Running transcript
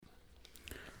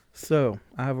So,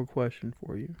 I have a question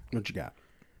for you. What you got?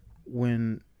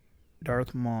 When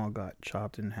Darth Maul got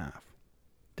chopped in half,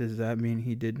 does that mean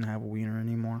he didn't have a wiener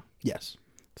anymore? Yes.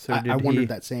 So I wondered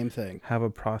that same thing. Have a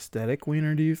prosthetic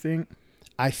wiener, do you think?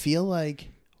 I feel like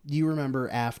you remember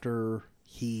after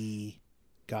he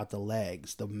got the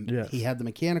legs, Yes. he had the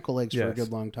mechanical legs for a Yes.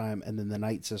 good long time, and then the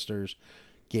Night Sisters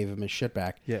gave him his shit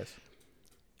back. Yes.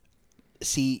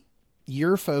 See,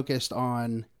 you're focused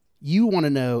on, you want to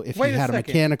know if he had a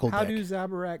mechanical How dick. do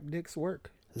Zabrak dicks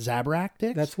work? Zabrak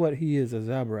dicks? That's what he is, a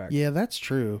Zabrak. Yeah, that's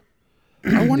true.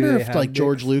 I wonder they if have like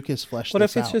George dicks? Lucas fleshed What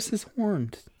this if it's out. just his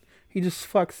horns? He just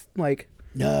fucks like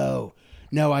No,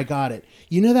 I got it.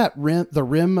 You know that the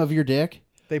rim of your dick?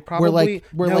 they probably.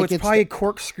 where no, like it's it's probably a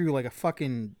corkscrew like a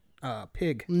fucking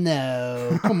pig.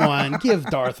 No, come on, give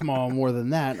Darth Maul more than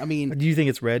that. I mean, Do you think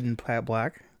it's red and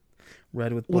black?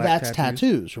 Red with black well, that's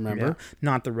tattoos. Remember, Yeah.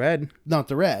 Not the red. not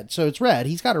the red. So it's red.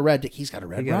 He's got a red dick. He's got a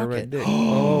red He got rocket. a red dick.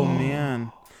 Oh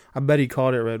man, I bet he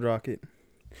called it Red Rocket.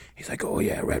 He's like, oh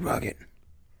yeah, Red Rocket.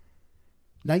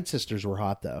 Night Sisters were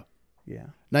hot though. Yeah.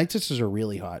 Night Sisters are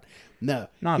really hot. No,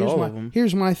 Not here's all my, of them.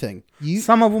 Here's my thing.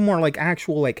 Some of them were like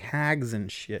actual like hags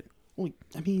and shit. Well,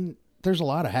 I mean, there's a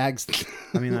lot of hags.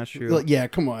 I mean, that's true. Like, yeah,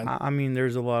 come on. I mean,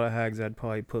 there's a lot of hags I'd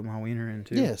probably put my wiener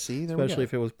into. Yeah, see, there we especially go.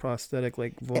 if it was prosthetic,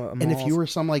 like And if you were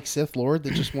some like Sith Lord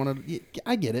that just wanted,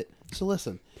 I get it. So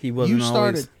listen, He wasn't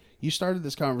you started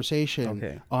this conversation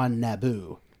Okay. on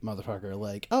Naboo, motherfucker.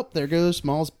 Like, oh, there goes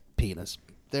Maul's penis,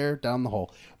 there down the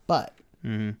hole. But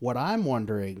what I'm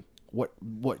wondering,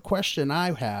 what question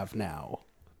I have now,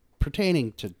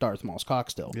 pertaining to Darth Maul's cock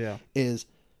still, Yeah. is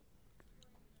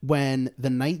when the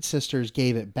Night Sisters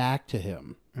gave it back to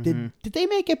him. Did they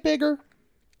make it bigger?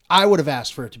 I would have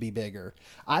asked for it to be bigger.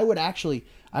 I would actually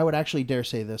dare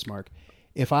say this, Mark.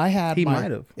 If I had, He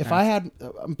might have If I had,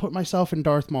 I'm putting myself in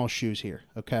Darth Maul's shoes here.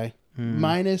 Okay,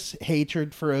 minus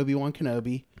hatred for Obi-Wan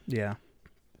Kenobi. Yeah.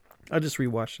 I just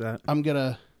rewatched that. I'm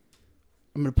gonna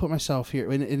put myself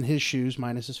here in his shoes,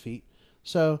 minus his feet.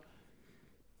 So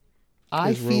I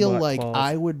His feel robot like claws.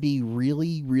 I would be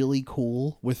really, really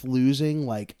cool with losing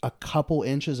like a couple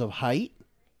inches of height.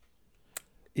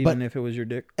 Even if it was your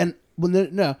dick. And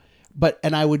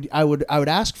I would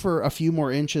ask for a few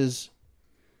more inches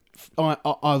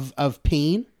of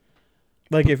peen,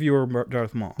 Like if you were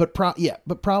Darth Maul. but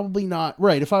probably not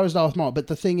right if I was Darth Maul. But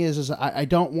the thing is I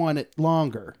don't want it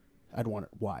longer. I'd want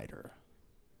it wider.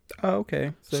 Oh,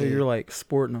 okay. So See. you're like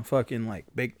sporting a fucking like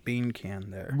baked bean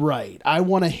can there. Right. I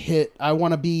want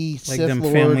to be Like Sith them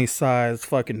Lord. family size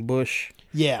fucking bush.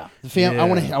 Yeah, Yeah. I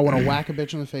want to whack a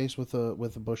bitch in the face with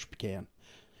a bush can.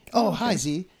 Oh, hi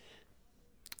Z.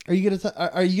 Are you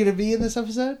gonna be in this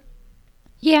episode?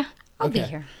 Yeah, I'll be Okay.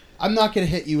 here. I'm not gonna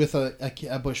hit you with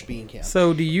a bush bean can.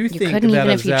 So do you think couldn't that even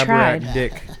a if you Zabrak tried.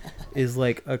 dick is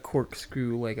like a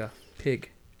corkscrew, like a pig?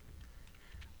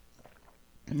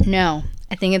 No,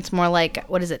 I think it's more like,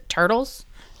 what is it, turtles?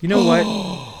 You know what?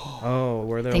 Oh,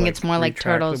 where they're I think like it's more like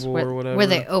turtles, retractable or whatever. where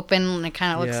they open and it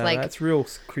kind of looks yeah, like that's real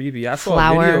creepy. I saw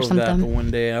flour a video or of that the something.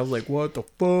 one day. And I was like, "What the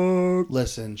fuck?"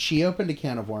 Listen, she opened a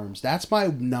can of worms. That's my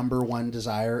number one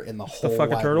desire in the whole fuck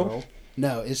a wide turtle? world.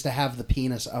 No, is to have the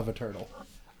penis of a turtle.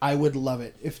 I would love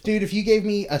it. If you gave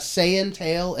me a Saiyan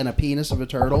tail and a penis of a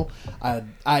turtle, I'd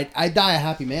die a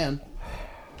happy man.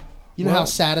 You know how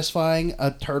satisfying a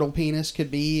turtle penis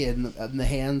could be in the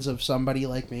hands of somebody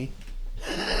like me?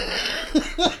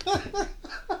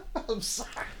 I'm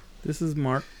sorry. This is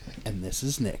Mark, And this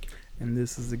is Nick. and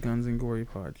this is the Guns and Gory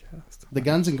podcast. The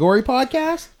Guns and Gory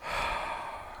podcast?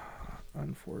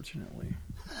 Unfortunately.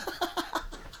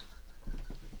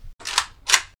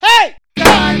 Hey!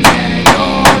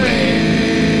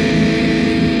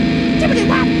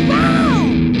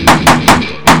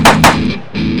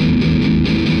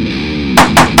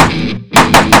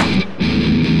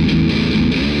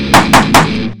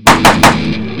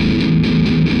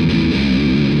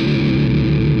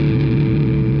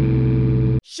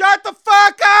 Shut the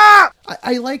fuck up!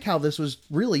 I like how this was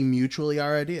really mutually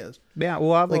our ideas. Yeah,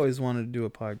 well, I've always wanted to do a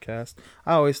podcast.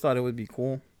 I always thought it would be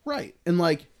cool. Right. And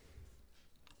like,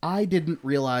 I didn't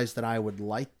realize that I would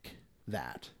like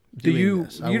that. Do doing you?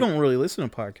 this. You don't really listen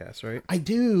to podcasts, right? I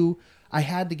do. I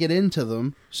had to get into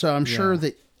them. So I'm sure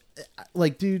that,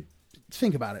 like, dude,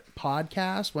 think about it.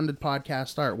 Podcast. When did podcasts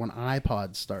start? When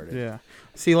iPods started. Yeah.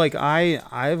 See, like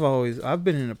I've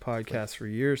been in a podcast for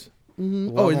years. Oh,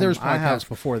 Love 'em. there's I have- podcasts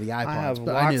before the iPods. I have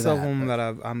but I knew lots of that, them but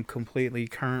that I'm completely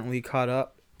currently caught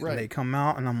up. And Right. they come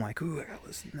out, and I'm like, ooh, I gotta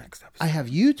listen to the next episode. I have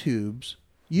YouTube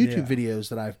Yeah. videos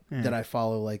that I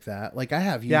follow like that. Like I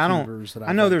have YouTubers Yeah, I don't. that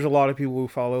I know there's a lot of people who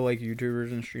follow like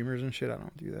YouTubers and streamers and shit. I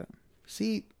don't do that.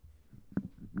 See,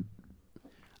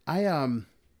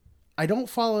 I don't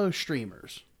follow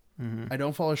streamers. I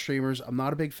don't follow streamers. I'm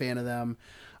not a big fan of them.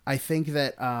 I think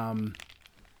that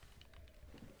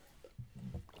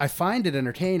I find it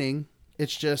entertaining.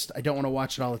 It's just I don't want to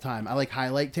watch it all the time. I like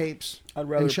highlight tapes. I'd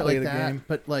rather and shit play like the that. game.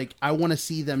 But like I want to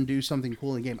see them do something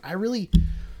cool in the game.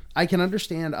 I can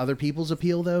understand other people's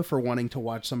appeal though for wanting to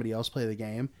watch somebody else play the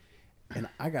game. And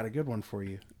I got a good one for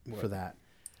you for that.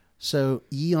 So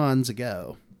eons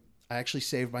ago, I actually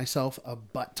saved myself a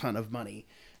butt ton of money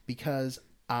because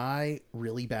I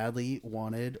really badly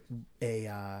wanted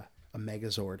a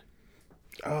Megazord.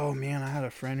 Oh man, I had a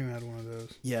friend who had one of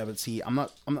those. Yeah, but see, I'm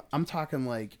not talking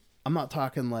like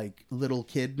little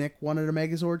kid Nick wanted a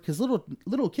Megazord because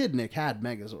little kid Nick had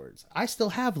Megazords. I still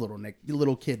have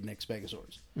little kid Nick's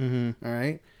Megazords. Mm-hmm. All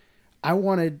right, I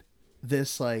wanted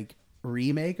this like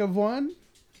remake of one,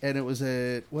 and it was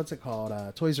what's it called?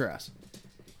 Toys R Us.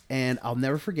 And I'll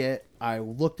never forget, I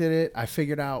looked at it, I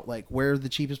figured out like where the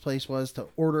cheapest place was to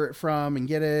order it from and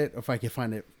get it, if I could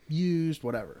find it used,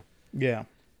 whatever. Yeah.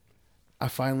 I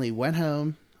finally went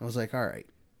home. I was like, all right.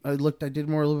 I did a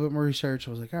little bit more research.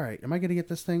 I was like, all right, am I going to get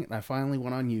this thing? And I finally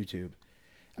went on YouTube.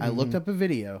 I looked up a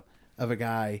video of a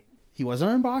guy. He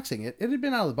wasn't unboxing it. It had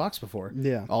been out of the box before.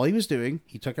 Yeah. All he was doing,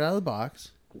 he took it out of the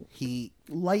box. He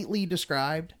lightly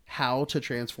described how to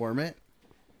transform it,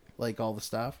 like all the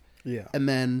stuff. Yeah. And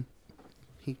then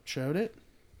he showed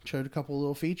a couple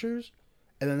little features,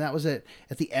 and then that was it.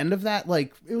 At the end of that,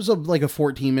 like it was like a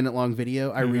 14-minute long video.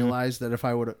 I realized that if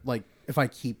I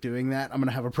keep doing that, I'm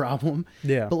gonna have a problem.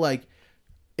 Yeah. But like,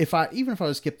 even if I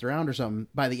was skipped around or something,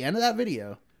 by the end of that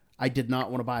video, I did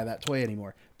not want to buy that toy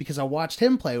anymore because I watched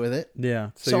him play with it. Yeah.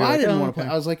 So you're I like, didn't oh, want to play.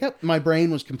 okay. I was like, yep, my brain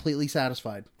was completely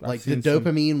satisfied. Like the seen some-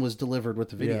 dopamine was delivered with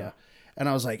the video. Yeah. And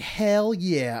I was like, hell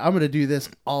yeah, I'm going to do this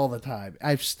all the time.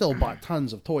 I've still bought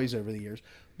tons of toys over the years.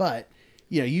 But,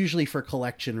 usually for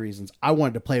collection reasons, I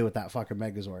wanted to play with that fucking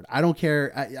Megazord. I don't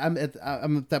care. I'm at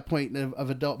that point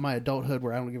of my adulthood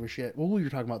where I don't give a shit. Well, we were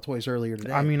talking about toys earlier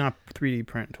today. I mean, I 3D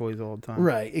print toys all the time.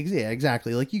 Right. Yeah,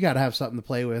 exactly. Like, you got to have something to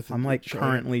play with. I'm like Sure.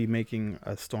 currently making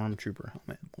a Stormtrooper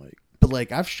helmet. Like, But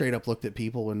like I've straight up looked at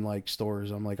people in like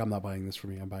stores. I'm like, I'm not buying this for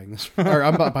me. I'm buying this, or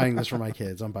I'm not buying this for my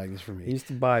kids. I'm buying this for I me. used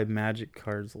to buy Magic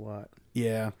cards a lot.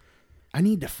 Yeah, I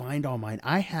need to find all mine.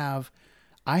 I have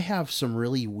some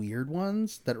really weird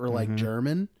ones that were like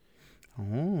German Oh.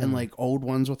 and like old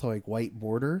ones with like white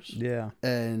borders. Yeah.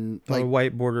 And The like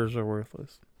white borders are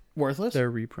worthless. worthless. They're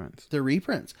reprints. They're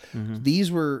reprints.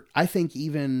 These were, I think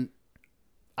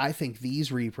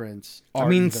these reprints are. I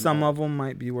mean, even some better. of them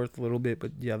might be worth a little bit,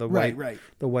 but yeah, the Right, white, right.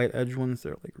 the white edge ones,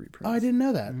 they're like reprints. Oh, I didn't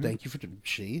know that. Thank you for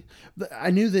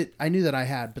I knew that I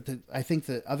had, but I think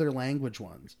the other language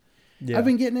ones. Yeah. I've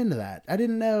been getting into that. I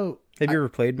didn't know. Have you ever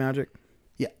played Magic?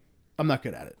 Yeah, I'm not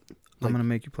good at it. I'm gonna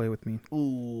make you play with me.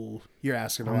 Ooh, you're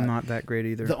asking a lot. I'm not that great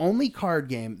either. The only card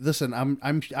game. Listen,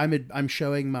 I'm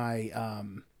showing my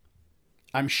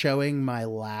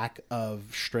lack of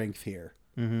strength here.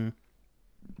 Mm-hmm.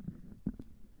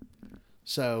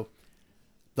 So,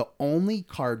 the only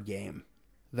card game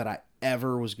that I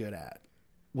ever was good at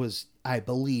was, I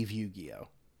believe, Yu-Gi-Oh!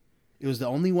 It was the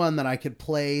only one that I could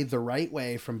play the right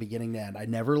way from beginning to end. I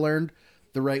never learned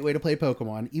the right way to play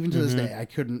Pokemon. Even to this day, I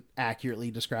couldn't accurately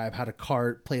describe how to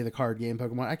play the card game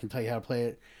Pokemon. I can tell you how to play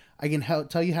it. I can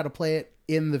tell you how to play it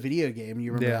in the video game.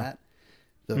 You remember that?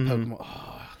 The Pokemon.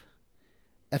 Oh,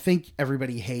 I think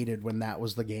everybody hated when that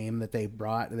was the game that they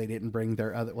brought and they didn't bring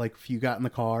their other, like if you got in the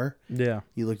car, Yeah.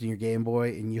 you looked in your Game Boy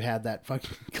and you had that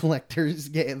fucking collector's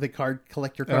game, the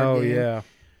collector card Oh game. yeah.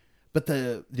 But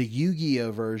the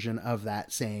Yu-Gi-Oh version of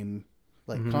that same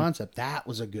concept, that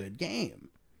was a good game.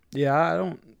 Yeah, I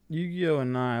don't. Yu-Gi-Oh!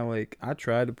 And I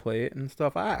tried to play it and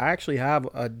stuff. I actually have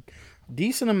a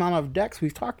decent amount of decks.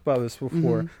 We've talked about this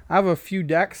before. I have a few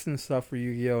decks and stuff for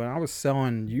Yu-Gi-Oh! And I was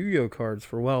selling Yu-Gi-Oh! Cards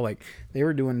for they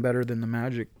were doing better than the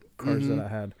Magic cards that I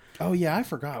had. Oh yeah, I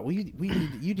forgot.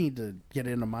 You need to get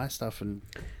into my stuff and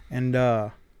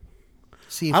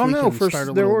see if I don't we know, can first start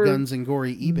a there little were- Guns and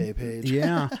Gory eBay page.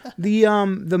 Yeah.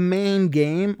 The main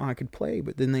game I could play,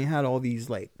 but then they had all these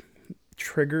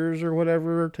triggers or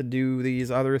whatever to do these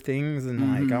other things, and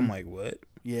I'm like, what?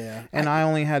 Yeah. And I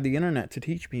only had the internet to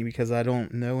teach me because I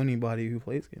don't know anybody who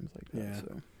plays games like that. Yeah.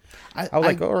 So I was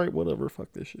like, all right, whatever,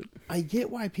 fuck this shit. I get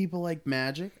why people like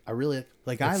Magic. I really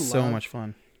like. It's so much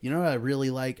fun. You know what I really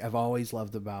like? I've always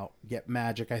loved about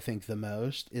Magic. I think the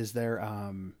most is their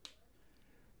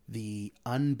the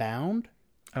Unbound.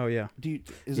 Oh yeah,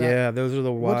 Is yeah. Those are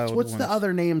the wild. what's ones. the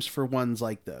other names for ones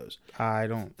like those? I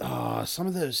don't. Oh, some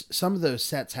of those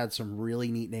sets had some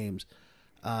really neat names.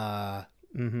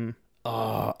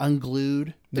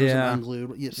 Unglued. There was an Yeah.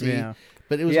 Unglued. You see, Yeah.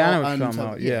 but it was Yeah, I all know what you're talking untucked.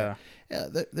 about. Yeah. Yeah,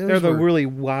 They're the really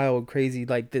wild, crazy,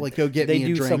 like go get they me a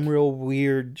do drink. some real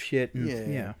weird shit. And, Yeah.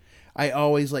 yeah. I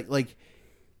always like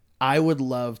I would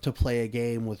love to play a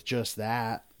game with just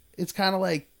that. It's kind of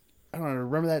like, I don't know,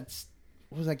 remember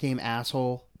what was that game,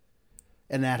 Asshole?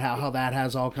 And that how that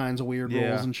has all kinds of weird Yeah.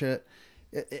 rules and shit.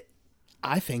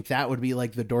 I think that would be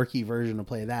like the dorky version to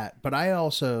play that. But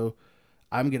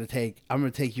I'm gonna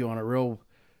take you on a real.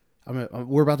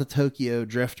 We're about to Tokyo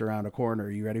drift around a corner.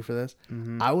 Are you ready for this?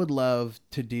 Mm-hmm. I would love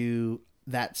to do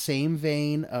that same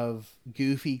vein of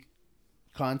goofy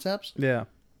concepts. Yeah.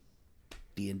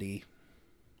 D&D.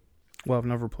 Well, I've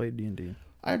never played D&D.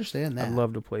 I understand that. I'd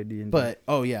love to play D&D. But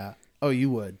yeah, you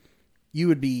would. You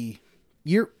would be.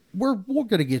 We're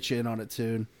gonna get you in on it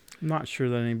soon. I'm not sure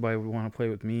that anybody would want to play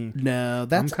with me. No,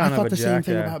 I I thought the same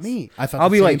thing about me. I'll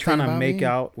be like trying to make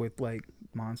out with like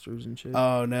monsters and shit.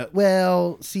 Oh no!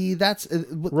 Well, see, that's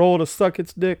Roll to suck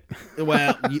its dick.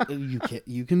 well,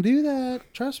 you can do that.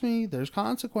 Trust me. There's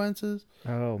consequences.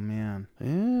 Oh man.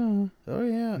 Yeah. Oh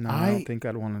yeah. No, I don't think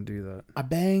I'd want to do that. I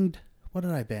banged. What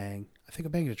did I bang? I think I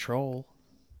banged a troll.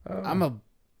 Oh. I'm a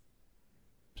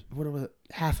what was it?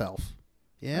 Half elf.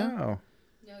 Yeah. Oh.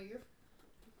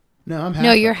 No, I'm half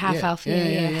No, you're elf. half Yeah. elf.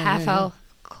 Yeah, half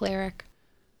elf cleric.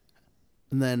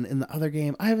 And then in the other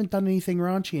game, I haven't done anything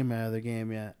raunchy in my other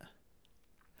game yet.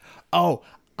 Oh,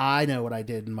 I know what I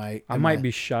did in my. I might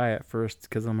be shy at first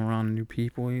because I'm around new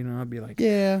people. You know, I'd be like,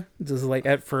 Yeah. just like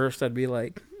at first, I'd be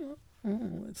like,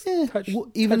 let's touch,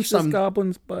 even touch some this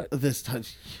goblin's butt. This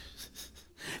touch.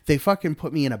 They fucking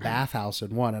put me in a bathhouse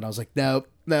in one, and I was like, nope,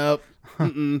 no. I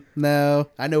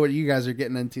know what you guys are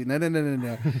getting into.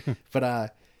 No.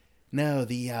 But no,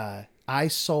 I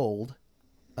sold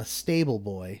a stable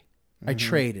boy. I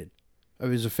traded. It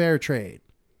was a fair trade.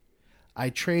 I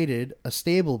traded a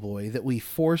stable boy that we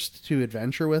forced to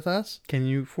adventure with us. Can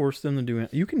you force them to do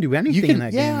it? You can do anything in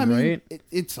that game, right?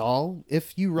 It's all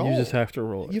if you roll. You just have to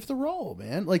roll it. You have to roll,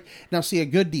 man. Like now, see a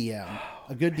good DM,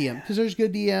 because there's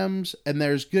good DMs and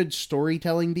there's good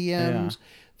storytelling DMs. Yeah.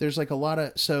 There's like a lot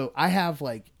of I have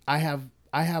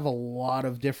a lot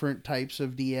of different types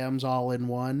of DMs all in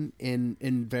one in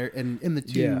the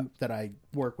two that I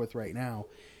work with right now,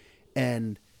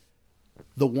 and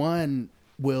the one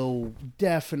will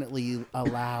definitely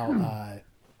allow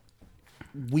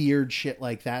weird shit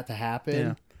like that to happen.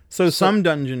 Yeah. So some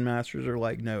dungeon masters are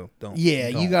like, no, don't. Yeah,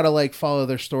 don't. you got to like follow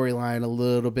their storyline a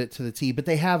little bit to the T, but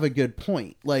they have a good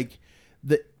point. Like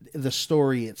the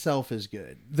story itself is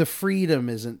good. The freedom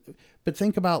isn't. But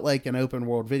think about like an open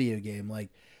world video game. Like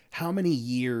how many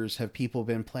years have people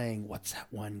been playing? What's that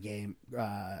one game?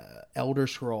 Elder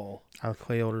Scroll. I'll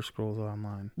play Elder Scrolls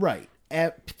Online. Right.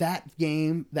 That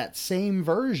game, that same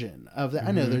version of that.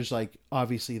 I know there's like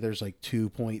obviously there's like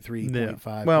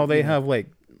 2.3.5. Well, they have like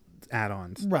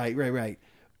add-ons. Right.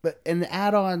 But and the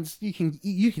add-ons, you can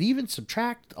even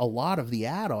subtract a lot of the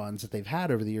add-ons that they've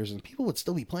had over the years, and people would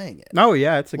still be playing it. Oh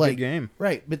yeah, it's a Like, good game.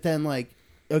 Right, but then like,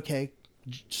 okay,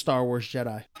 Star Wars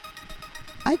Jedi.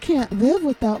 I can't live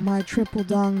without my Triple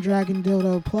Dong Dragon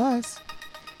Dildo Plus.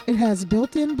 It has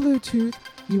built-in Bluetooth,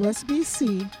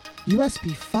 USB-C,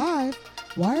 USB 5,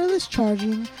 wireless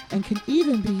charging, and can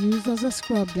even be used as a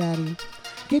scrub daddy.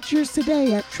 Get yours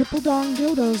today at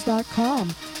tripledongdildos.com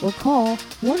or call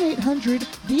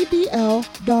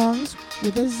 1-800-DBL-DONGS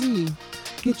with a Z.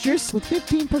 Get yours with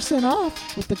 15%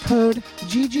 off with the code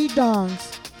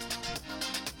GGDONGS.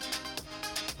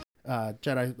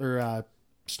 Jedi or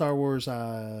Star Wars.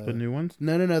 The new ones?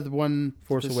 No, the one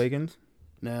Force Awakens?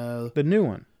 No, The new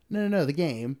one. no, the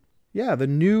game. Yeah, the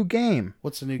new game.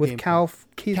 What's the new with game? Cal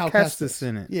Cal Kestis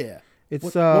in it. Yeah. It's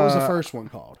what was the first one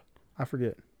called? I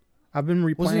forget. I've been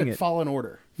replaying Wasn't it it. Fallen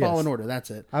Order? Yes. Fallen Order.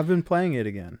 That's it. I've been playing it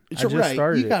again. I So, just right,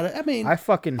 started you got it. I mean, I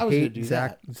fucking I was gonna hate do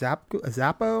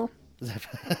Zappo.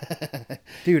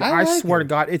 Dude, I like swear it. to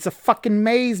God, it's a fucking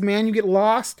maze, man. You get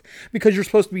lost because you're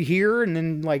supposed to be here, and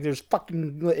then like there's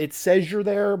fucking it says you're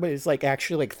there, but it's like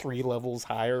actually like 3 levels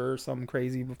higher or some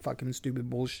crazy fucking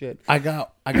stupid bullshit. I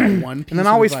got one piece. And then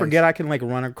I always of advice. forget I can like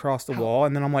run across the wall,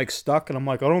 and then I'm like stuck, and I'm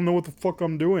like I don't know what the fuck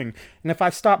I'm doing. And if I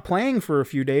stop playing for a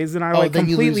few days, then I like then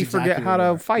you lose completely exactly forget how where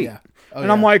you to are. fight. Yeah. Oh,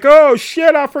 and I'm yeah. like, oh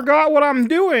shit, I forgot what I'm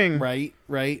doing. Right.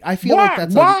 I feel like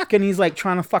that's block, and he's like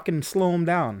trying to fucking slow him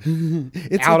down.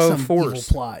 it's out like of some force. evil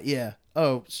plot. Yeah.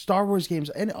 Oh, Star Wars games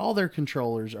and all their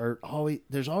controllers are always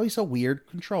there's always a weird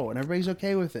control, and everybody's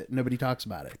okay with it. Nobody talks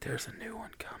about it. There's a new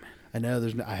one coming. I know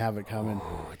I have it coming.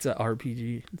 Oh, it's an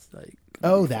RPG. It's like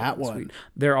That one. sweet.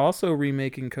 They're also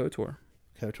remaking KOTOR.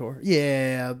 KOTOR.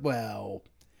 Yeah. Well,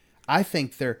 I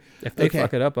think they're... If they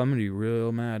fuck it up, I'm going to be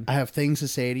real mad. I have things to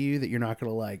say to you that you're not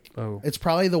going to like. Oh. It's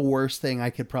probably the worst thing I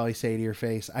could probably say to your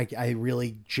face. I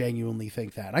really genuinely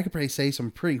think that. I could probably say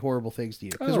some pretty horrible things to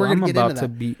you. Because we're going to get into that. I'm about to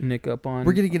beat Nick up on...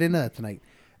 We're going to get into that tonight.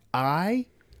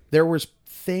 There was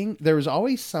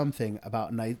always something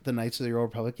about the Knights of the Old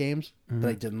Republic games that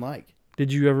I didn't like.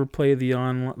 Did you ever play the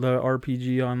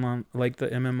RPG online, like the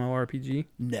MMORPG?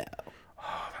 No.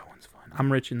 Oh, that one's fun.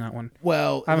 I'm rich in that one.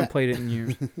 Well, I haven't played it in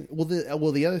years.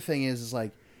 the other thing is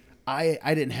like, I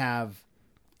didn't have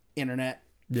internet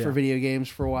for video games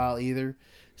for a while either.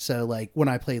 So like when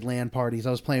I played LAN parties,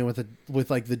 I was playing with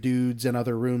like the dudes in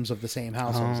other rooms of the same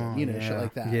house I was in, shit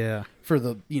like that. Yeah. For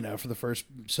the first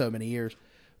so many years.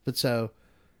 But so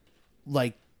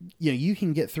like, you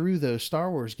can get through those Star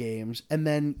Wars games and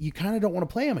then you kind of don't want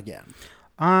to play them again.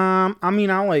 I mean,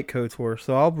 I like KOTOR,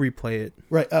 so I'll replay it.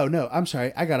 Right. Oh no, I'm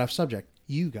sorry. I got off subject.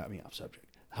 You got me off subject.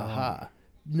 Haha.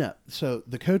 No. So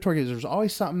the KOTOR games, there was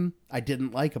always something I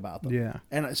didn't like about them. Yeah.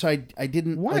 And so I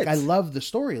didn't like, I love the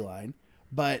storyline,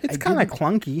 but it's kind of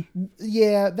clunky.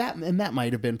 Yeah, that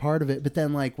might have been part of it. But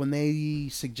then like when they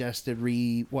suggested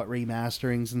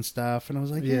remasterings and stuff, and I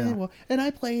was like, yeah, well, and I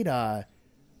played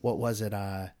what was it?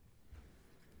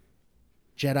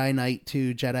 Jedi Knight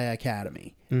 2 Jedi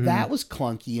Academy. Mm-hmm. That was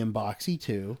clunky and boxy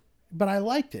too, but I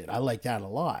liked it. I liked that a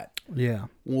lot. Yeah.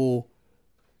 Well,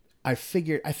 I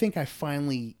think I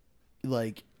finally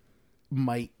like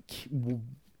might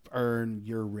earn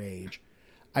your rage.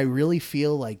 I really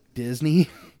feel like Disney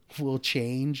will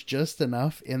change just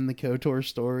enough in the KOTOR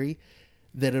story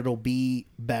that it'll be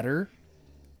better.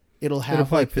 It'll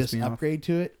have like this upgrade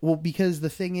to it. Well, because the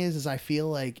thing is I feel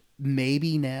like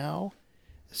maybe now,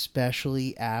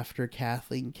 especially after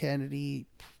Kathleen Kennedy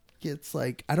gets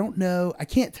like, I don't know, I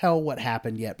can't tell what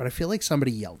happened yet, but I feel like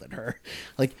somebody yelled at her.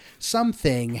 Like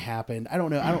something happened. I don't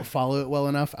know. I don't follow it well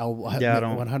enough. I'll admit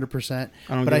 100%.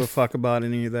 I don't give a fuck about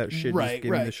any of that shit. Right, just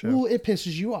give me the show. Well, it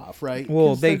pisses you off, right?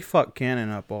 Well, they fuck canon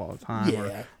up all the time.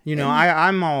 Yeah.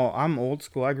 I'm old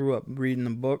school. I grew up reading the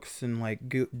books and like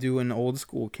doing old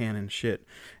school canon shit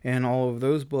and all of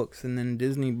those books, and then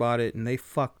Disney bought it and they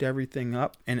fucked everything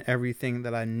up, and everything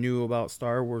that I knew about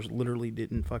Star Wars literally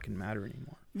didn't fucking matter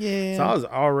anymore. Yeah. So I was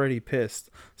already pissed.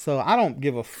 So I don't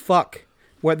give a fuck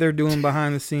what they're doing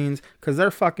behind the scenes, because they're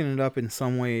fucking it up in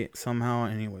some way, somehow,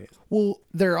 anyways. Well,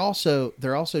 they're also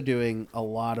doing a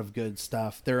lot of good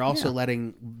stuff. They're also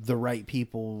letting the right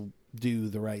people do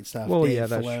the right stuff. Well, Dave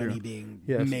that's Filoni true. being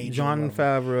Yes, Jon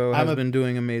Favreau has been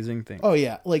doing amazing things. Oh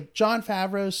yeah, like Jon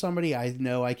Favreau is somebody I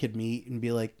know I could meet and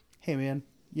be like, "Hey man,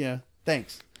 yeah,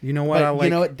 thanks." You know what? You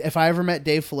know what? If I ever met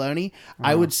Dave Filoni,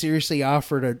 I would seriously I'd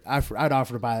offer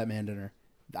to buy that man dinner.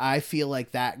 I feel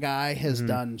like that guy has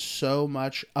done so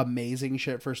much amazing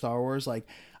shit for Star Wars. Like,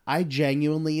 I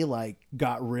genuinely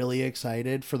got really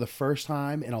excited for the first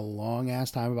time in a long ass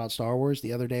time about Star Wars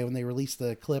the other day when they released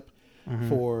the clip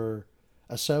for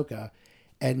Ahsoka,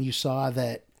 and you saw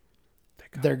that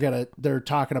they're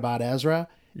talking about Ezra.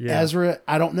 Yeah. Ezra,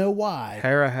 I don't know why.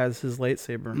 Hera has his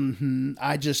lightsaber. Mm-hmm.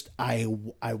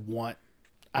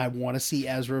 I want to see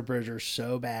Ezra Bridger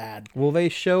so bad. Well, they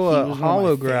show a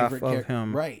holograph of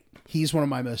him. Right. He's one of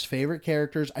my most favorite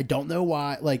characters. I don't know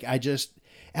why.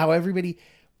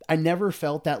 I never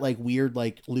felt that weird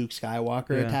Luke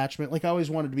Skywalker attachment. I always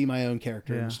wanted to be my own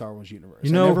character in the Star Wars universe.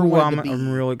 You know who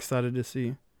I'm real excited to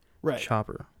see? Right.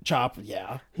 Chopper,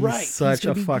 yeah. He's such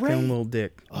a fucking little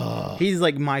dick. He's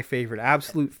my favorite,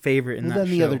 absolute favorite in that show. Then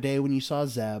the other day when you saw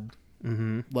Zeb,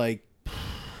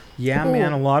 yeah,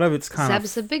 man, a lot of it's kind of...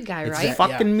 Zeb's a big guy, right? It's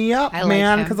fucking me up,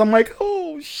 man, because I'm like,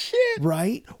 oh, shit.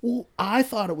 Right? Well, I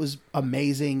thought it was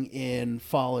amazing in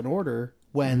Fallen Order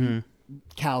when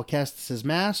Cal Kestis'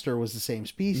 master was the same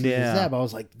species as Zeb. I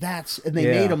was like, and they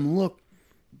made him look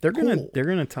They're cool.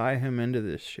 gonna tie him into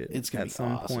this shit. It's gonna at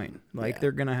some awesome. point.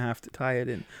 They're gonna have to tie it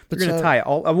in. They're gonna tie it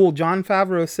all. Well, Jon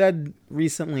Favreau said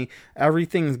recently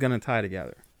everything's gonna tie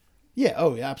together. Yeah.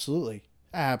 Oh, yeah, absolutely.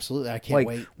 Absolutely. I can't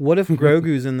wait. What if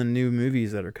Grogu's in the new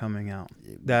movies that are coming out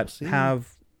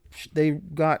they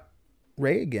got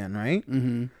Rey again, right?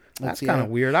 Mm-hmm. That's kind of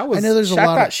weird. I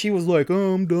thought she was like,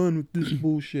 oh, I'm done with this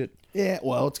bullshit. Yeah,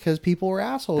 well, it's because people were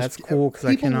assholes. That's cool, because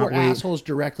I cannot wait. People were assholes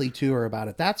directly to her about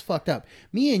it. That's fucked up.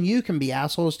 Me and you can be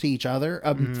assholes to each other.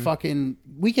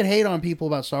 We can hate on people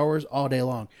about Star Wars all day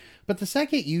long. But the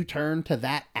second you turn to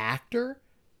that actor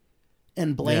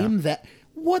and blame that,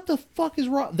 what the fuck is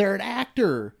wrong? They're an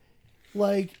actor.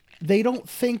 They don't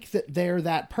think that they're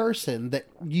that person, that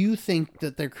you think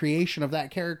that their creation of that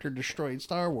character destroyed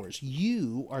Star Wars.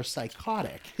 You are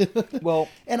psychotic. Well,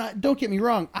 and don't get me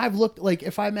wrong. I've looked,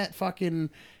 if I met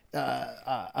fucking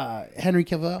Henry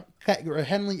Cavill.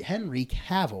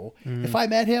 If I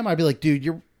met him, I'd be like, dude,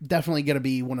 you're definitely gonna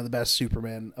be one of the best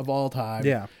Supermen of all time.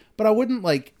 Yeah. But I wouldn't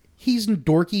like. He's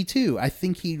dorky too. I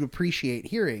think he'd appreciate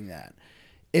hearing that.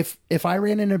 If I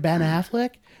ran into Ben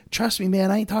Affleck, trust me,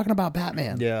 man, I ain't talking about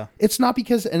Batman. Yeah. It's not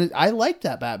because, and I like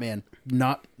that Batman.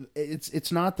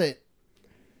 It's not that.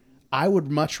 I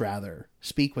would much rather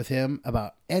speak with him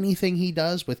about anything he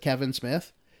does with Kevin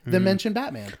Smith than mention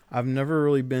Batman. I've never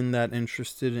really been that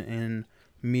interested in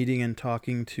meeting and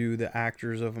talking to the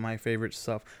actors of my favorite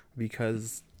stuff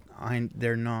because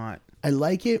they're not. I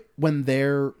like it when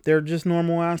they're just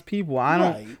normal ass people. I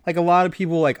don't Right. like a lot of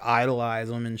people like idolize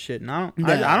them and shit. And I don't.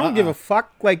 No, I don't give a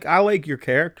fuck. Like I like your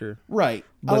character, right.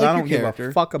 but like I your don't give character.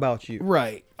 a fuck about you.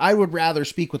 Right. I would rather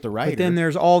speak with the writer. But then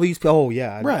there's all these. Oh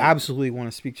yeah, I Right. absolutely want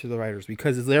to speak to the writers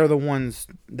because they're the ones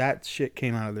that shit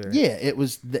came out of there. yeah, it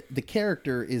was the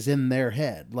character is in their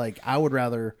head. Like I would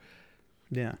rather.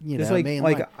 Yeah, You it's know, like main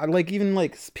like line. I like even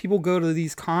like people go to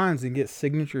these cons and get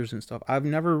signatures and stuff. I've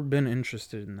never been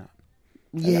interested in that.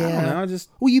 Yeah. I don't know. I just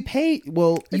Well, you pay.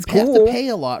 Well, you It's have to cool. pay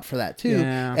a lot for that too.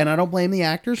 Yeah. And I don't blame the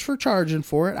actors for charging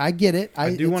for it. I get it.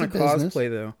 I do it's want a to business. cosplay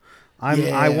though.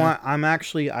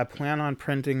 Yeah. I plan on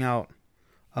printing out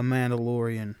a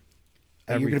Mandalorian.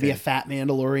 You're going to be a everything. fat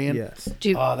Mandalorian. Yes.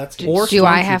 Do, Oh, that's do, cool. Or do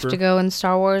I have Stormtrooper. to go in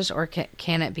Star Wars, or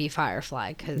can it be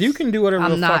Firefly? Cause You can do whatever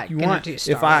I'm the not fuck you gonna want. do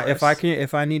Star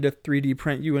If I need to 3D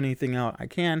print you anything out, I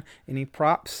can. Any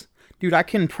props, dude? I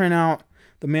can print out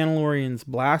the Mandalorian's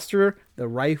blaster, the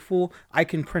rifle. I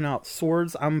can print out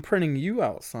swords. I'm printing you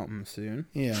out something soon.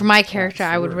 Yeah. For my character,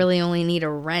 I would sword. really only need a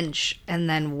wrench and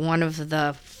then one of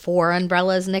the 4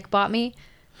 umbrellas Nick bought me.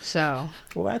 So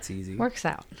Well, that's easy. works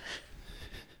out.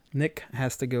 Nick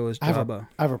has to go as I have Jabba.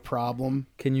 I have a problem.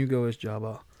 Can you go as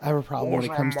Jabba? I have a problem when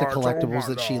it comes to collectibles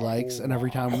that she likes, and every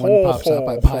time Ho, one pops up,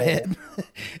 I ho, buy ho.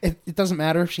 it. It doesn't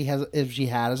matter if she has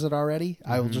it already.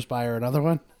 I will just buy her another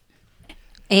one.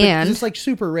 And It's like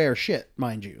super rare shit,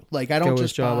 mind you. Like I don't Go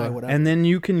as just buy Jabba, whatever. and then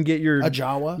you can get your A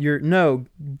Jawa? No,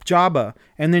 Jabba,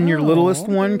 and then your Oh, littlest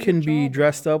one okay, can be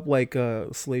dressed up like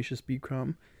a Salacious B.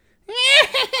 Crumb.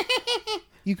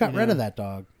 You got rid of that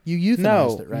dog. You euthanized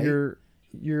No, it, right?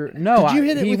 you're no. Did you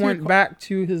hit it he with your went back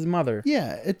to his mother.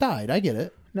 Yeah, it died. I get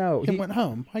it. No, It went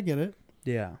home. I get it.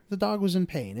 yeah. The dog was in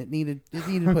pain. It needed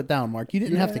put down, Mark. You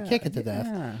didn't have to kick it to death.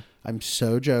 Yeah. I'm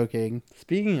so joking.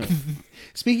 Speaking of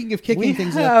Speaking of kicking We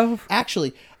things have- up,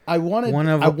 actually, I wanted one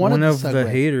of I wanted to the segue.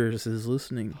 haters is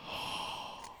listening.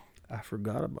 I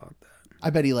forgot about that. I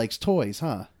bet he likes toys,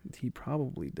 huh? He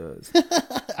probably does.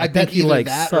 I think bet he either likes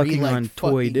that or he sucking liked on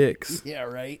toy fucking- dicks. Yeah,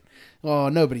 right. Oh,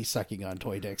 nobody's sucking on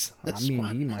toy dicks. I This mean,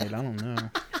 one. he might. I don't know.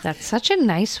 that's such a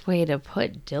nice way to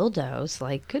put dildos.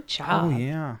 Like, good job. Oh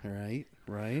yeah.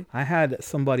 Right. I had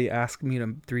somebody ask me to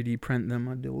 3D print them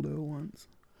a dildo once.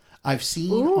 I've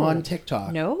seen Ooh. on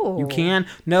TikTok. No. You can.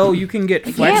 No, you can get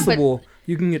but- flexible.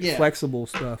 You can get Yeah. flexible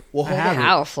stuff. Well, I hold have on. it.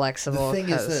 How The flexible. thing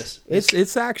is 'cause this.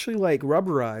 It's actually like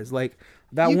rubberized. Like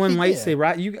that You one could- yeah. lightsaber.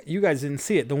 Right? You guys didn't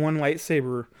see it. The one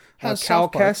lightsaber, Has Cal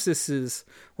South Park. Kestis's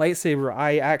lightsaber.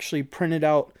 I actually printed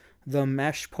out the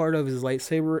mesh part of his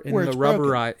lightsaber in Where the it's broken.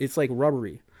 rubberized. It's like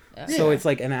rubbery. So Yeah. it's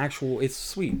like an actual. It's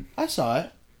sweet. I saw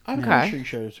it. I'm Okay. pretty sure you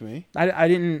showed it to me. I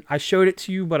didn't. I showed it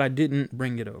to you, but I didn't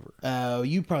bring it over.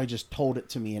 You probably just told it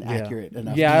to me in accurate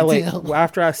enough Yeah, I detail. like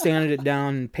after I sanded it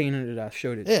down and painted it, I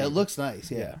showed it. to Yeah, you. it looks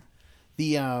nice. Yeah.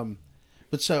 Yeah. The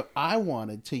but so I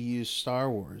wanted to use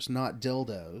Star Wars, not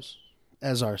dildos,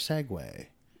 as our segue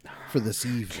for this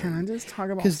Can I evening. just talk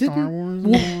about Because Star Wars?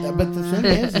 well, but the thing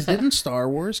is didn't Star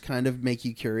Wars kind of make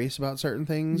you curious about certain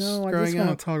things No, I growing just want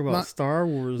up? to talk about not, Star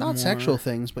Wars. not more. sexual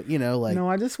things, but like No,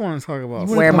 I just want to talk about you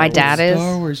wanna Where talk my about dad is?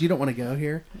 Star Wars. You don't want to go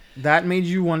here. that made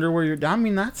you wonder where you're. I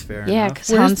mean, that's fair. Yeah, enough. because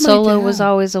Where's Han my Solo dad? was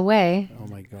always away. Oh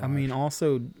my god. I mean,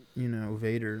 also,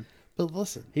 Vader. but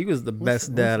listen, He was the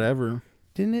best dad ever.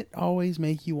 didn't it always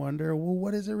make you wonder? Well,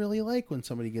 what is it really like when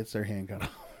somebody gets their hand cut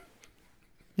off?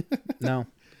 No,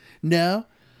 No.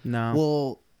 no.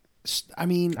 Well, I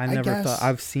mean, I never guess, thought.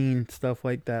 I've seen stuff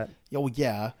like that. Oh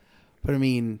yeah, but I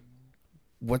mean,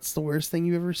 what's the worst thing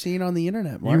you've ever seen on the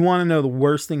internet, Mark? You want to know the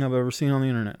worst thing I've ever seen on the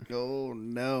internet? Oh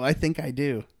no, I think I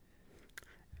do.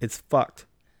 It's fucked.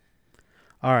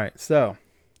 All right, so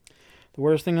the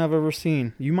worst thing I've ever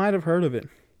seen. You might have heard of it.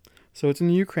 So it's in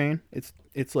the Ukraine. It's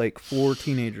like 4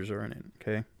 teenagers are in it.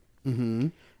 Okay, Mm-hmm.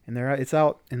 and it's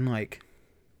out in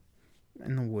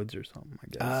in the woods or something. I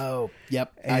guess. Oh,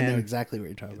 yep. I know And exactly what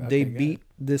you're talking about. They Okay, go beat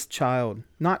this child.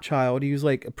 Not child. He was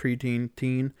like a preteen,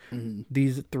 teen. Mhm.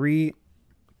 These 3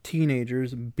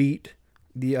 teenagers beat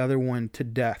the other one to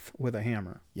death with a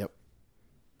hammer. Yep.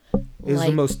 It was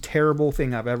the most terrible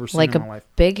thing I've ever seen like in my life.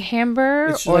 a big hammer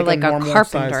It's just or like a normal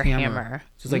carpenter size hammer.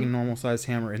 It's just like a normal sized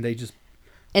hammer, and they just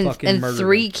And fucking murdered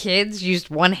 3 him. kids used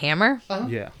one hammer.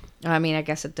 Yeah. I mean, I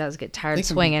guess it does get tired They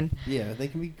can swinging. Yeah, they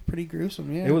can be pretty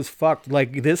gruesome. Yeah. It was fucked.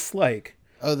 Like this, like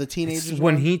Oh, the teenagers.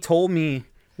 when one? he told me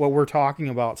what we're talking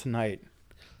about tonight,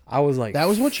 I was like, That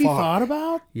was what you fuck. thought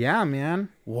about? Yeah, man.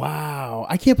 Wow.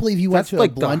 I can't believe you went That's to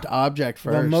like a blunt object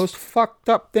first. The most fucked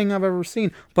up thing I've ever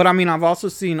seen. But I mean, I've also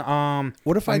seen.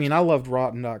 What if I mean, I loved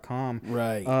Rotten.com.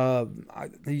 Right.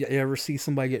 You ever see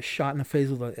somebody get shot in the face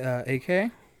with a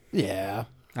AK? Yeah.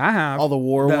 I have All the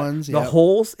war ones. The Yeah.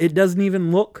 holes. It doesn't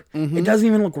even look. It doesn't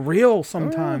even look real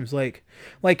sometimes. Like,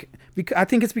 I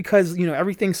think it's because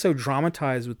everything's so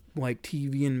dramatized with like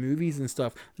TV and movies and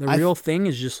stuff. The real thing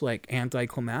is just like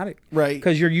anticlimactic, Right.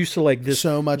 Because you're used to like this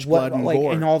So much blood and like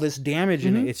gore. and all this damage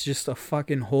in it. It's just a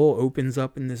fucking hole opens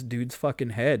up in this dude's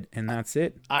fucking head, and that's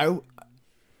it.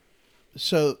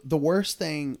 So the worst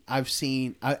thing I've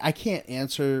seen, I can't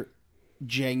answer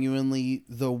genuinely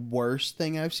the worst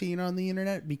thing I've seen on the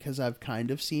internet because I've kind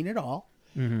of seen it all.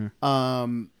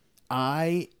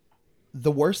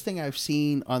 The worst thing I've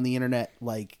seen on the internet,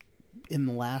 like in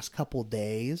the last couple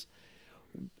days,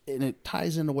 and it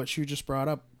ties into what you just brought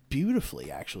up beautifully.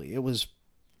 Actually, it was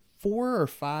 4 or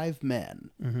 5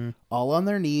 men, all on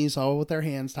their knees, all with their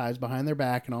hands tied behind their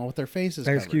back, and all with their faces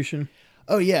covered. Execution.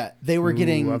 Oh yeah, they were I've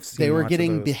seen lots of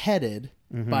those. beheaded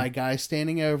by guys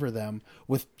standing over them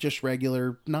with just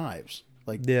regular knives,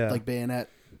 like bayonet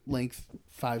length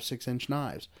 5-6 inch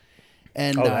knives.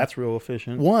 And that's real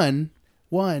efficient. One,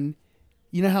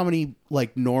 you know how many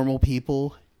like normal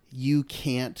people you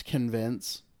can't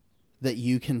convince that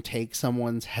you can take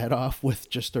someone's head off with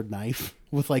just a knife,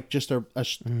 with like just a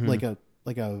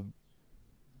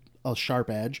sharp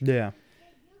edge. Yeah.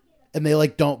 And they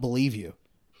like don't believe you.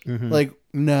 Like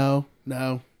no.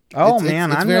 Oh It's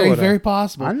man, I know very what very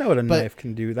possible. I know what a But- knife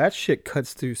can do. That shit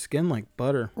cuts through skin like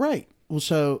butter. Right. Well,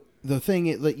 so the thing,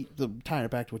 tying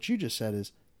it back to what you just said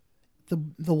is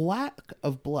the lack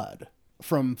of blood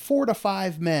from 4 to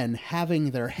 5 men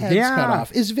having their heads cut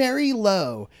off is very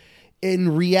low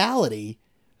in reality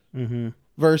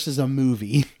versus a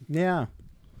movie. Yeah.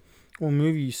 Well,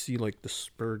 movie you see like the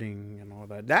spurting and all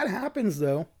that. That happens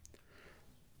though.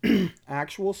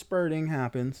 Actual spurting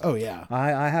happens. Oh yeah.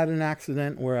 I had an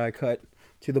accident where I cut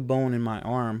to the bone in my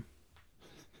arm.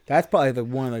 That's probably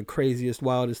one of the craziest,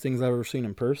 wildest things I've ever seen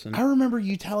in person. I remember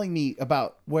you telling me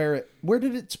about where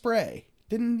did it spray?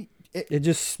 Didn't it? It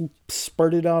just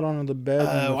spurted out onto the bed.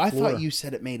 Oh, I I thought you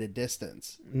said it made a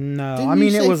distance. No, Didn't I you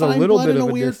mean say it was a find little blood bit in of a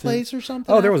a weird distance. place or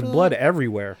something. Oh, there was after blood that?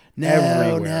 everywhere. No,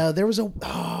 everywhere. there was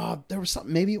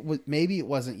something. Maybe it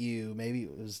wasn't you. Maybe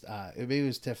it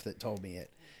was Tiff that told me it.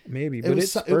 Maybe, It but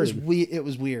was spurted. it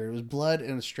was weird. It was blood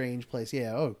in a strange place.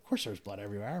 Yeah. Oh, of course there was blood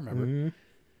everywhere. I remember. It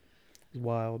was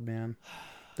wild, man.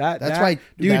 That's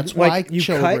why like, you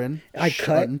children cut, I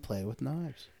cut. shouldn't play with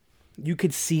knives. You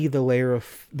could see the layer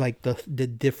of like the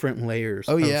different layers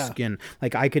of skin.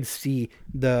 Like I could see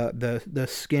the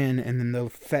skin and then the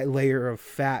fat layer of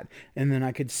fat, and then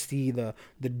I could see the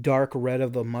dark red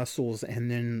of the muscles,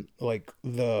 and then like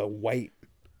the white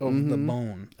of the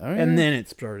bone, and then it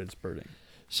started spurting.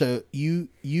 So you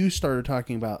started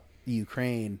talking about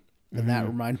Ukraine, and that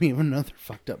reminded me of another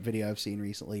fucked up video I've seen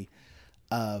recently.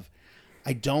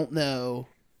 I don't know.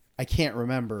 I can't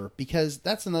remember, because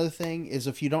that's another thing is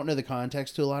if you don't know the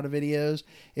context to a lot of videos,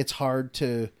 it's hard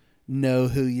to know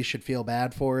who you should feel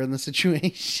bad for in the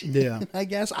situation. Yeah. I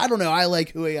guess. I don't know. I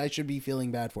like who I should be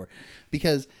feeling bad for,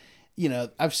 because,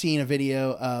 I've seen a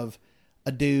video of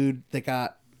a dude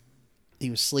that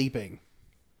he was sleeping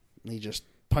and he just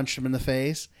punched him in the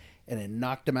face and it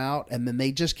knocked him out. And then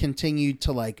they just continued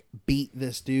to like beat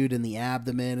this dude in the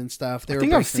abdomen and stuff. I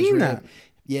think I've seen that.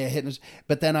 Yeah, hitting his.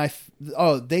 But then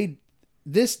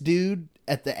this dude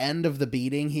at the end of the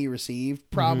beating he received,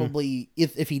 probably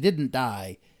if he didn't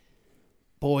die,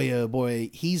 boy oh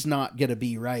boy, he's not gonna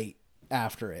be right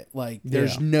after it. Like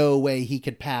there's no way he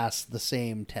could pass the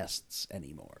same tests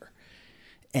anymore.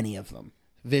 Any of them,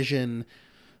 vision,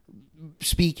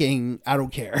 speaking, I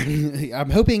don't care.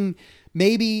 I'm hoping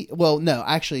maybe. Well, no,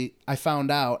 actually, I found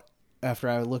out after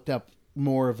I looked up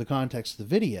more of the context of the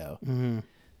video.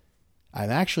 I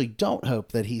actually don't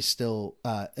hope that he's still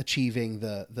achieving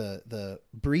the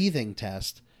breathing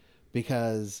test,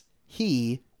 because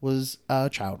he was a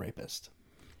child rapist.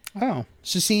 Oh.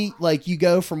 So see, like you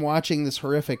go from watching this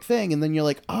horrific thing and then you're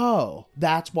like, oh,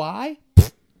 that's why?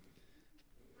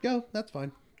 Go, that's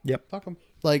fine. Yep. Fuck him.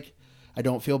 Like, I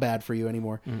don't feel bad for you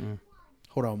anymore.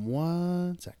 Hold on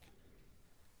one sec.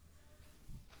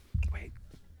 Wait.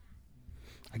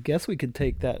 I guess we could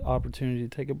take that opportunity to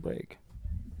take a break.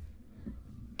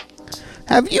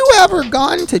 Have you ever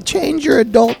gone to change your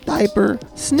adult diaper,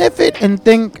 sniff it, and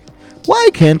think, why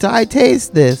can't I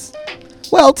taste this?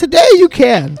 Well, today you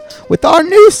can, with our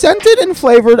new scented and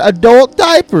flavored adult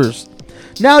diapers.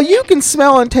 Now you can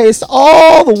smell and taste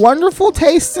all the wonderful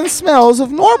tastes and smells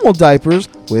of normal diapers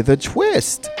with a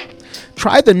twist.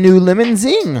 Try the new Lemon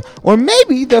Zing, or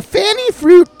maybe the Fanny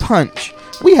Fruit Punch.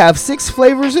 We have 6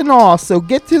 flavors in all, so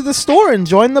get to the store and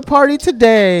join the party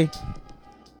today.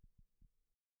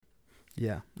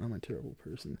 Yeah, I'm a terrible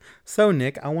person. So,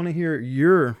 Nick, I want to hear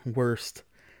your worst,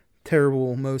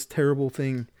 terrible, most terrible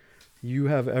thing you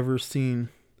have ever seen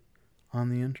on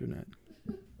the internet.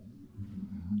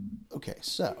 Okay,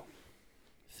 so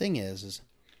thing is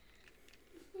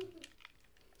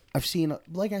I've seen,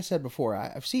 like I said before,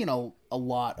 I've seen a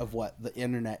lot of what the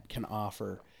internet can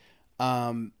offer.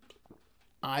 I've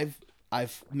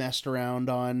messed around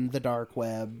on the dark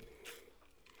web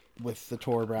with the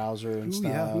Tor browser and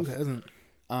stuff. Yeah, who hasn't?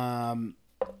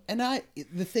 And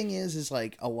the thing is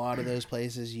like a lot of those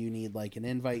places you need like an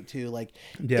invite to, like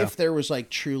Yeah. if there was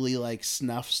like truly like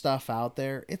snuff stuff out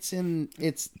there, it's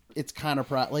kind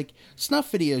of like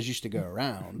snuff videos used to go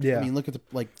around. Yeah. I mean, look at the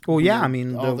like. Well, yeah, weird- I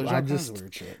mean, there's all kinds just of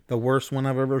weird shit. the worst one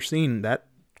I've ever seen.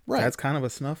 Right. That's kind of a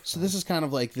snuff. So this is kind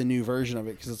of like the new version of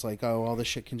it because it's like, oh, all this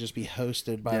shit can just be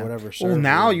hosted by whatever server. Well,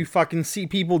 now you fucking see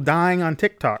people dying on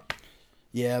TikTok.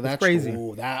 Yeah, that's crazy.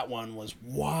 Ooh, that one was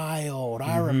wild.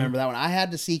 I remember that one. I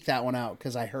had to seek that one out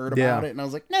because I heard about it and I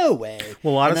was like, no way.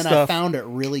 Well, a lot and of then stuff- I found it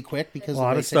really quick because A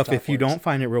lot of stuff, TikTok if you works. don't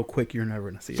find it real quick, you're never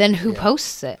gonna see it. Then who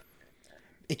posts it?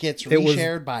 It gets It was-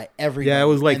 reshared by everybody. Yeah, it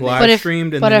was like And they- live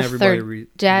streamed, and but then if everybody their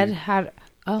dad had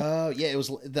Oh, yeah, it was.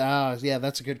 Yeah,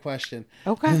 that's a good question.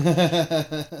 okay.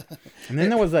 And then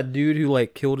there was that dude who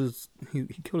like killed his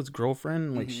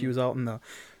girlfriend. Like Mm-hmm. she was out in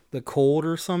the cold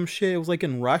or some shit. It was like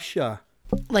in Russia.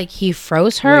 Like he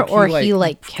froze her, Like, or he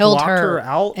like killed locked her,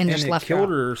 out and just it left killed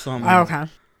her. her or something. Oh, okay.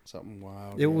 Something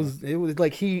wild. It was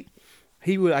like he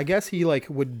would, I guess he like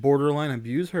would borderline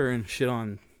abuse her and shit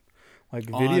on like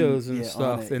videos and on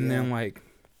stuff, it, and then yeah. like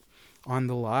on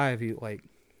the live he like.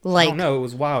 I Like don't know. It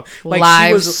was wild. live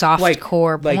she was,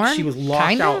 softcore like porn, she was locked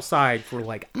kinda? outside for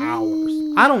like hours.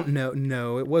 I don't know.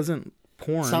 No, it wasn't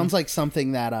porn. Sounds like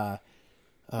something that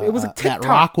it was a TikTok. that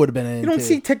Rock would have been into. You don't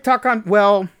see TikTok on.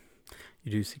 Well,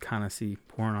 you do kind of see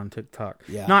porn on TikTok.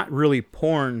 Yeah. Not really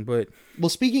porn, but Well,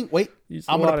 speaking. Wait, You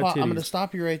see a I'm lot gonna of I'm gonna titties.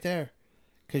 stop you right there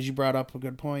because you brought up a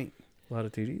good point. a lot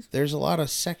of titties. There's a lot of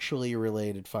sexually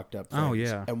related fucked up things. Oh,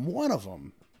 yeah. And one of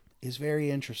them is very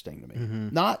interesting to me. Mm-hmm.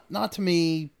 Not to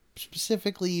me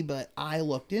specifically, but I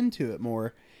looked into it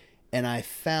more and I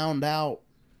found out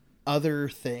other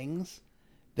things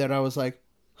that I was like,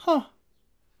 huh.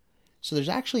 So there's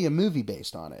actually a movie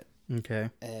based on it. Okay.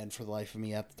 And for the life of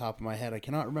me, at the top of my head, I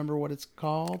cannot remember what it's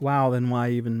called. Wow. Then why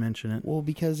even mention it? Well,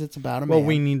 because it's about a Well, man.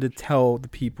 we need to tell the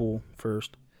people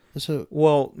first. So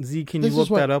Well, Z, can you This is look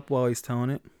what- that up while he's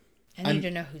telling it? I need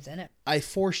to know who's in it. I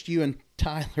forced you and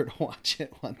Tyler to watch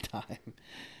it one time.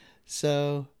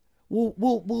 So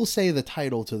we'll say the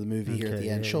title to the movie here at Okay, the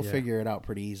end. yeah, She'll yeah. figure it out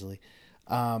pretty easily.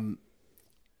 But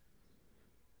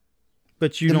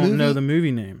you The don't know movie- the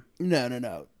movie name.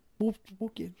 No.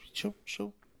 We'll get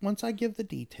she'll once I give the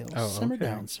details. Oh, simmer okay.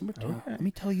 down. Okay. Let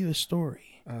me tell you a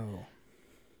story. Oh.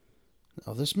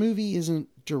 Now, this movie isn't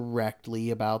directly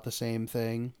about the same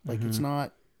thing. Like it's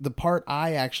not the part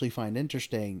I actually find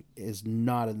interesting is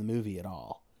not in the movie at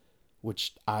all,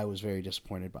 which I was very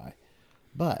disappointed by.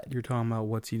 But You're talking about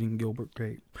What's Eating Gilbert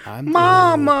Grape. I'm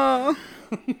Mama!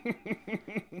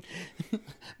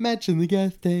 Match in the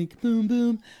gas tank, boom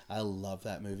boom. I love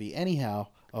that movie. Anyhow,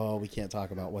 we can't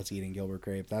talk about What's Eating Gilbert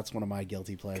Grape. That's one of my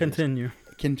guilty pleasures.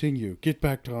 Continue. Get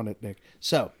back on it, Nick.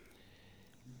 So,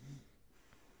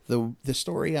 the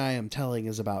story I am telling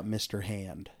is about Mr.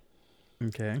 Hand.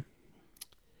 Okay.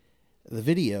 The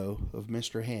video of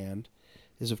Mr. Hand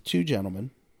is of two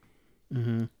gentlemen.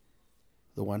 Mm-hmm.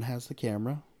 The one has the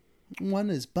camera. One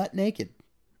is butt naked.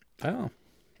 Oh.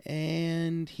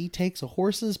 And he takes a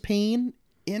horse's peen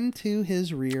into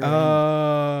his rear end.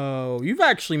 Oh, you've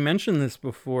actually mentioned this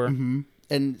before. Mm-hmm.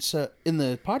 And so, in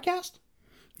the podcast?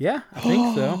 Yeah, I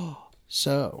think so.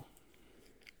 So,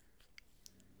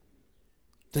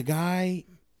 the guy,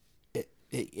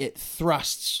 it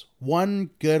thrusts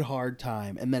one good hard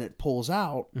time, and then it pulls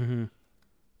out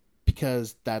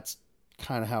because that's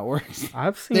kind of how it works.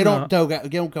 I've seen. They don't go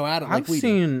at it like I've we do.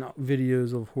 seen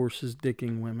videos of horses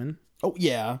dicking women. Oh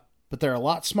yeah, but they're a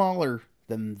lot smaller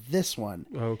than this one.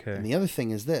 Okay. And the other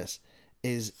thing is this: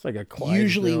 is It's like a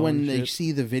usually Clydesdale when and they shit.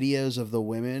 see the videos of the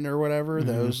women or whatever,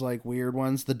 those like weird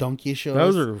ones, the donkey shows.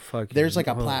 Those are fucking. There's like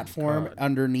a oh, platform God.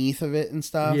 underneath of it and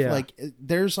stuff. Yeah. Like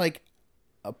there's like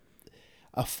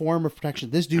a form of protection.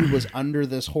 This dude was under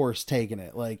this horse taking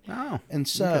it, like, Oh, and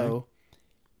so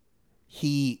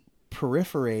he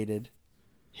perforated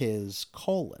his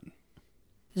colon.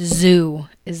 Zoo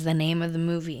is the name of the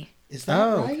movie. Is that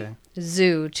Oh, right? okay.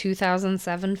 Zoo,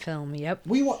 2007 film. Yep.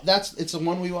 It's the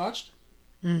one we watched.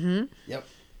 Mm-hmm. Yep.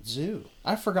 Zoo.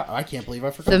 I forgot. I can't believe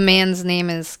I forgot. The man's name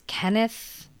is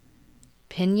Kenneth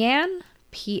Pinyan.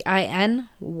 Pinyan.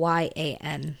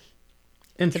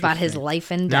 It's about his life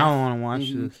and death. Now I want to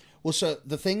watch this. Well, so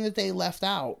the thing that they left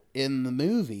out in the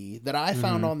movie that I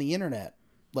found on the internet,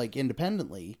 like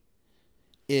independently,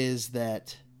 is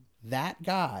that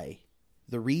guy,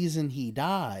 the reason he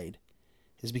died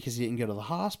is because he didn't go to the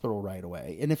hospital right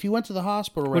away. And if he went to the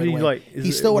hospital right away,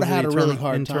 he still would have had a really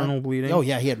hard internal time. bleeding? Oh,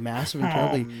 yeah, he had massive internal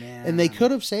bleeding. man. And they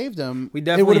could have saved him. We It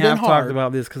definitely would have been talked hard.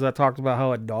 about this because I talked about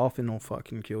how a dolphin will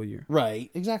fucking kill you. Right,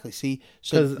 exactly. See,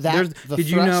 so 'Cause that the did thrust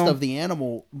you know- of the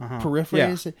animal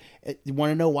perforates. You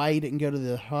want to know why he didn't go to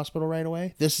the hospital right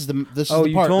away? This is the Oh, the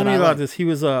you part told that me I about like. this. He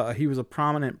was a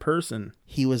prominent person.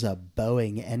 He was a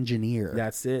Boeing engineer.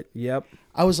 That's it. Yep.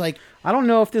 I was like, I don't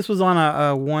know if this was on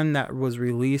a one that was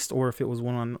released or if it was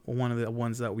one of the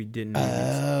ones that we didn't release.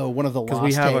 oh, one of the Because lost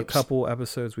we have a tapes. couple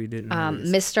episodes we didn't release.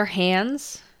 Mr.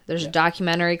 Hands. There's a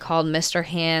documentary called Mr.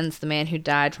 Hands, the man who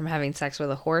died from having sex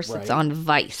with a horse. Right. It's on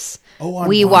Vice. Oh, on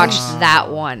we Vice. watched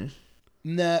that one.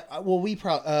 No, well, we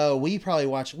probably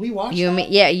watched. We watched. You and me,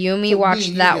 that? yeah, you and me So me watched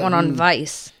and you that go, one on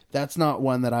Vice. That's not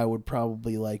one that I would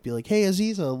probably be like, hey,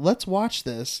 Aziza, let's watch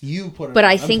this. You put it. But on.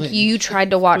 I I'm think thinking, you tried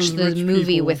to watch Those the rich movie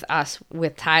people. with us,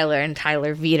 with Tyler, and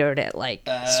Tyler vetoed it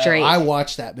straight. I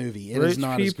watched that movie. It is Rich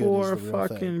not as people good are as the real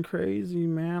fucking thing. crazy,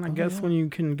 man. I guess when you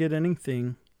can get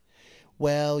anything.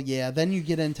 Well, yeah. Then you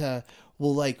get into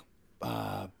like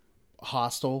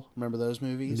Hostel. Remember those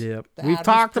movies? Yep. That We've was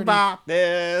talked pretty- about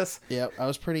this. Yep, I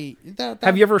was pretty. That,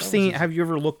 Have you ever that was seen? easy. Have you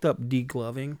ever looked up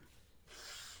degloving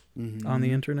on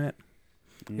the internet?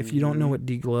 If you don't know what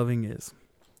degloving is,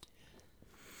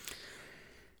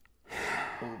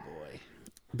 Oh boy,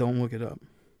 don't look it up.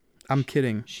 I'm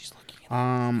kidding. she's looking.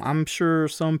 I'm sure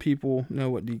some people know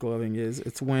what degloving is.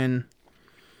 It's when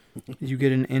you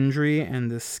get an injury and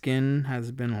the skin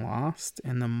has been lost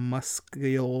and the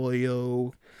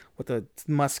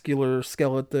muscular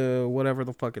skeleton, whatever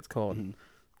the fuck it's called.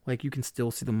 Like you can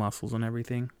still see the muscles and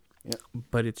everything. Yep.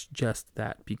 But it's just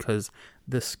that because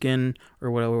the skin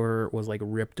or whatever was like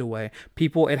ripped away.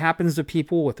 It happens to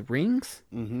people with rings.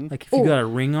 Like if you got a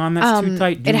ring on that's too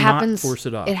tight, do it not happens. force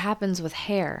it off. It happens with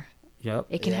hair. Yep.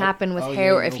 It can Yep. happen with Oh,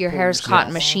 hair yeah, if no your hair's pores. caught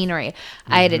in Yes. machinery.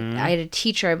 I had a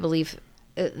teacher, I believe,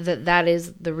 that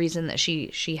is the reason that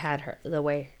she had the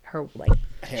way her like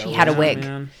Hair she had a was. wig.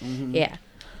 Man. Yeah.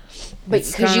 But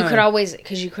It's because you kinda-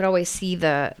 could always see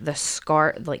the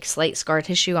scar, like slight scar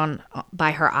tissue on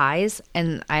by her eyes,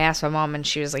 and I asked my mom, and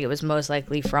she was like, it was most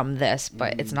likely from this,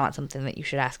 but it's not something that you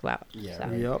should ask about. Yeah, So.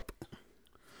 right. Yep.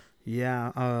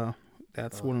 Yeah,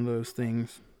 that's one of those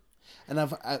things. And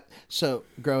so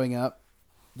growing up,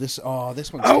 this one's Oh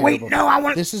terrible. wait, no, I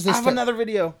want. This is I this have ter- another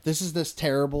video. This is this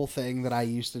terrible thing that I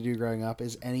used to do growing up.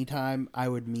 Is anytime I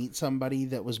would meet somebody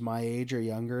that was my age or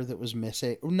younger that was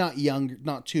missing, not younger,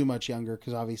 not too much younger,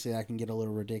 because obviously that can get a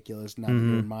little ridiculous now that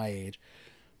you're in my age.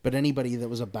 But anybody that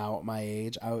was about my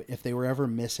age, if they were ever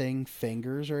missing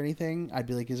fingers or anything, I'd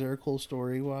be like, "Is there a cool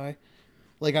story why?"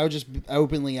 Like I would just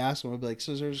openly ask them. I'd be like,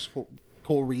 "So there's a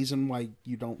cool reason why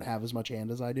you don't have as much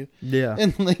hand as I do?" Yeah.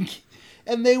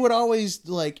 And they would always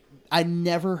like. I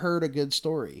never heard a good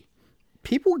story.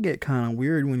 People get kind of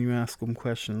weird when you ask them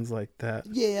questions like that.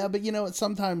 Yeah, but you know what?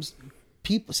 Sometimes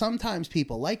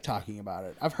people like talking about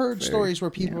it. I've heard stories where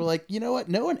people are like, you know what?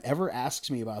 No one ever asks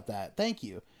me about that. Thank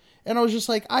you. And I was just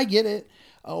like, I get it.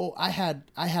 Oh, I had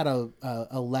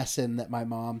a lesson that my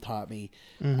mom taught me.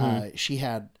 She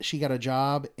got a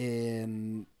job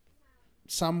in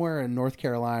somewhere in North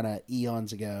Carolina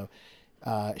eons ago.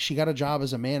 She got a job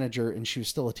as a manager, and she was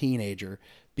still a teenager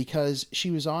because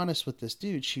she was honest with this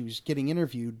dude. She was getting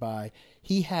interviewed by,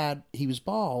 he was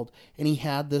bald and he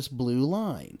had this blue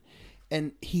line,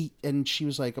 and she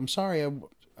was like, I'm sorry,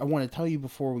 I want to tell you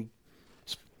before we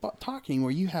talk anymore.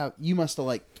 You must have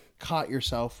like caught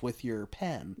yourself with your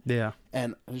pen. Yeah.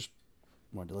 And I just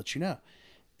wanted to let you know.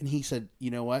 And he said,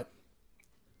 you know what?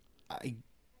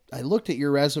 I looked at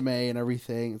your resume and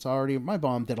everything. It's already, my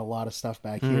mom did a lot of stuff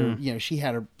back here. You know, she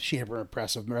had an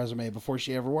impressive resume before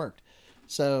she ever worked.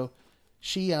 So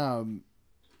she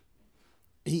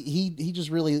he just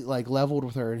really like leveled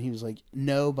with her, and he was like,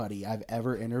 nobody I've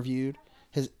ever interviewed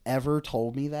has ever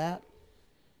told me that.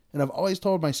 And I've always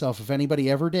told myself if anybody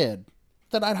ever did,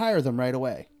 that I'd hire them right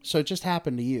away. So it just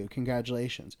happened to you.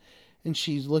 Congratulations. And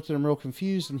she looked at him real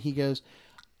confused, and he goes,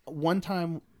 one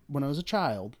time when I was a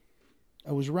child,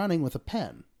 I was running with a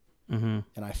pen, and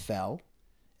I fell,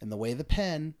 and the way the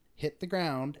pen hit the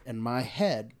ground and my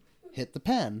head hit the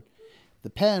pen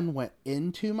went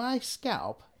into my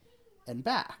scalp and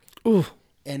back. Ooh.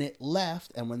 And it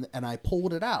left, and I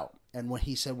pulled it out. And when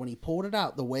he pulled it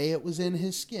out, the way it was in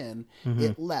his skin,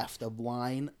 it left a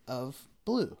line of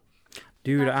blue.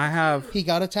 Dude, He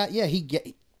got a tattoo. Yeah, he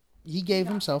gave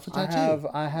himself a tattoo.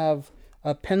 I have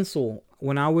a pencil.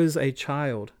 When I was a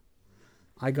child,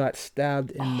 I got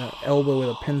stabbed in the elbow with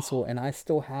a pencil, and I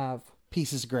still have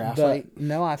Pieces of graphite.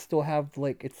 I still have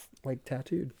it's like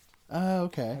tattooed. Oh,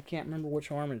 okay. I can't remember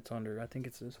which arm it's under. I think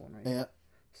it's this one right here.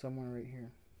 Somewhere right here.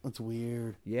 That's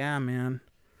weird. Yeah, man.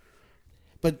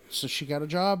 But so she got a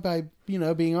job by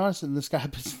being honest, and this guy.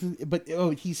 But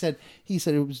he said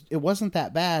it wasn't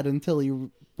that bad until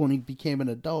when he became an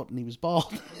adult and he was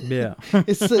bald. Yeah.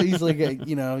 He's like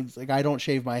he's like, I don't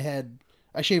shave my head.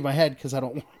 I shave my head because I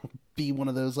don't want to be one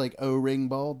of those like O-ring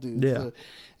bald dudes. Yeah.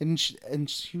 And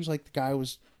she was like, the guy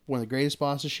was one of the greatest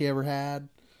bosses she ever had.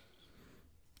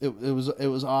 It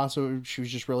was awesome. She was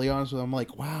just really honest with him. I'm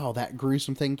like, wow, that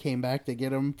gruesome thing came back to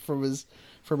get him from his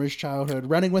childhood.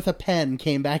 Running with a pen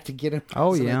came back to get him.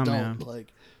 Oh as an yeah, adult. man.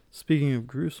 Like, speaking of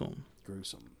gruesome,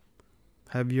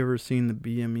 have you ever seen the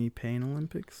BME Pain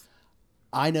Olympics?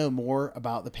 I know more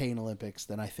about the Pain Olympics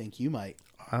than I think you might.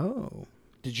 Oh,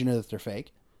 did you know that they're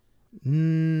fake?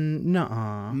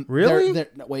 Nuh-uh. Really?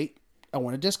 Wait. I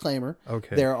want a disclaimer.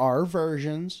 Okay. There are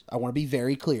versions. I want to be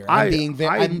very clear. I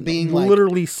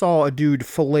literally saw a dude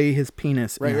fillet his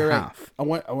penis in half. I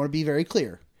want to be very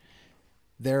clear.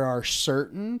 There are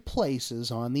certain places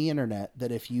on the internet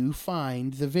that if you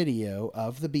find the video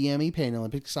of the BME Pain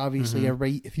Olympics, obviously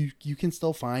everybody, if you can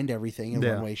still find everything in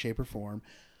one way, shape, or form.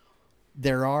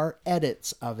 There are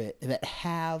edits of it that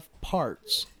have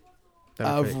parts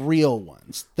of real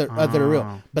ones that are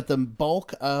real, but the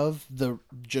bulk of the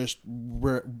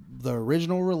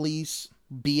original release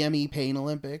BME Pain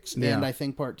Olympics and I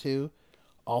think part 2,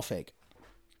 all fake.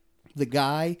 The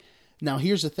guy. Now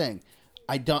here's the thing,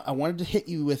 I wanted to hit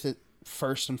you with it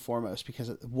first and foremost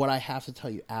because what I have to tell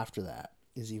you after that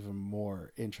is even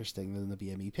more interesting than the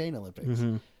BME Pain Olympics.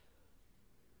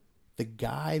 The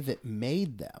guy that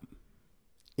made them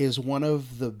is one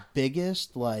of the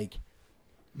biggest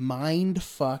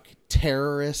mindfuck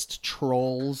terrorist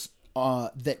trolls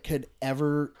that could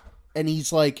ever, and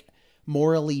he's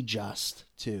morally just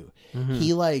too.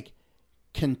 He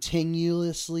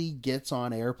continuously gets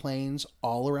on airplanes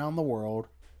all around the world,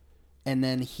 and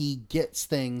then he gets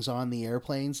things on the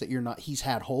airplanes that he's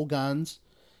had whole guns,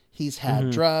 he's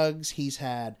had drugs, he's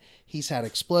had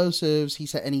explosives,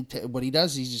 what he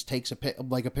does is he just takes a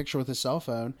picture with his cell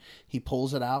phone, he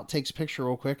pulls it out, takes a picture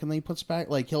real quick, and then he puts it back.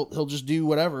 He'll just do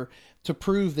whatever to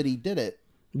prove that he did it.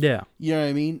 Yeah. You know what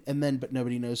I mean? And then, but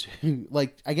nobody knows who,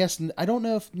 I guess, I don't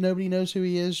know if nobody knows who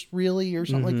he is really or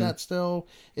something like that still.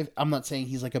 If I'm not saying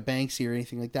he's like a Banksy or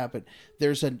anything like that, but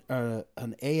there's an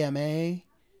AMA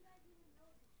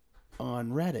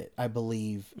on Reddit, I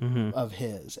believe, of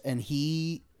his. And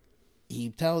he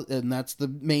tells, and that's the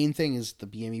main thing, is the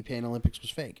BME Pain Olympics was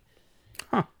fake.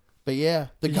 Huh. But yeah,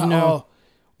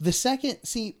 the second,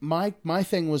 see, my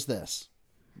thing was this.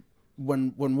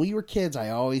 When we were kids, I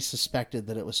always suspected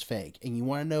that it was fake. And you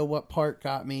want to know what part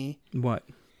got me? What?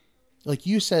 Like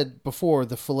you said before,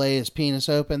 the fillet is penis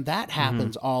open. That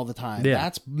happens all the time. Yeah.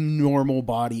 That's normal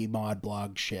body mod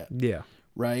blog shit. Yeah.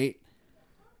 Right?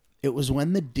 It was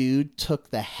when the dude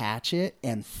took the hatchet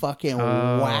and fucking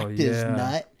whacked his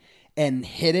nut and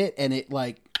hit it, and it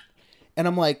and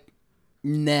I'm like,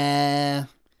 nah.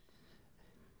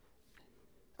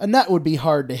 A nut would be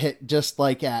hard to hit just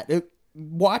like that.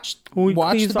 Watch the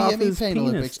BME Pain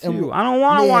Olympics. And I don't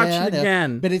want to watch it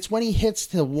again. But it's when he hits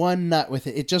the one nut with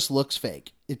it. It just looks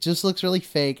fake. It just looks really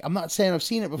fake. I'm not saying I've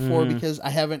seen it before because I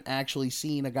haven't actually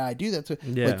seen a guy do that to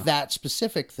like that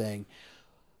specific thing.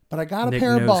 But I got a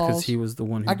pair of balls because he was the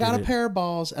one who I got a pair of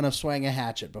balls and I've swung a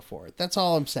hatchet before. That's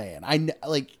all I'm saying.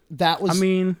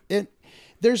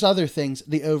 There's other things.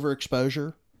 The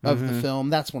overexposure of the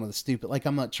film, that's one of the stupid,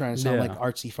 I'm not trying to sound like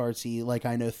artsy fartsy,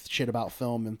 I know shit about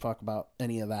film and fuck about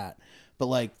any of that,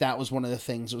 but that was one of the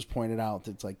things that was pointed out.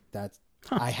 That's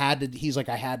I had to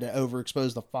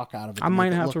overexpose the fuck out of it. I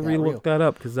might have to relook that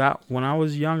up because when I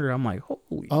was younger, I'm like,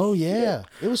 holy shit.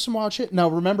 It was some odd shit. Now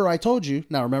remember I told you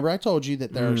that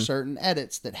there are certain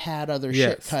edits that had other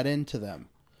shit cut into them.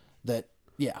 That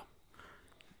yeah.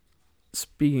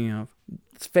 Speaking of,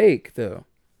 it's fake though.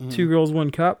 2 Girls,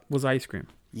 1 Cup was ice cream.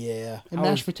 Yeah, and I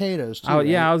mashed was- potatoes too.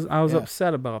 Yeah, right? I was Yeah.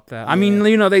 upset about that. Yeah. I mean,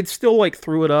 they still like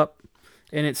threw it up,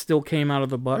 and it still came out of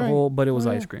the butthole, but it was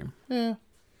Oh, ice yeah. cream. Yeah.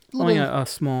 Only a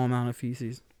small amount of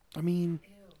feces. I mean,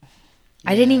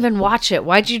 I didn't even watch it.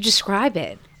 Why'd you describe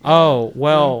it? Oh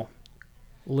well,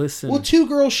 listen. well, 2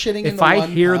 girls shitting. if into I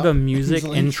one hear cup the music is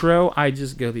like- intro, I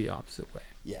just go the opposite way.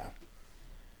 yeah.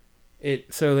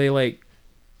 So they like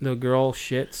the girl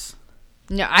shits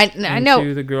No, I into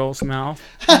know. the girl's mouth,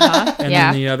 Uh-huh. and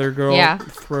Yeah. then the other girl Yeah.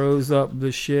 throws up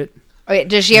the shit. Wait,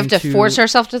 does she have to into- force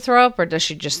herself to throw up, or does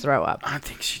she just throw up? I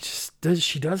think she just does.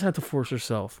 She does have to force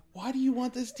herself, Why do you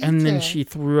want this detail? and then she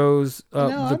throws up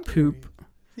No, the I'm poop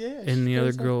yeah, in she the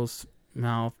other goes up, girl's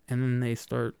mouth, and then they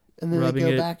start and then rubbing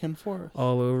they go it back and forth.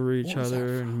 all over each What was that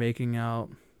other from? and making out.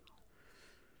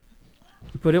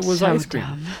 But it was So ice cream.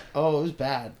 dumb. Oh, it was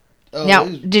bad. Oh, Now, it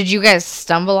was- did you guys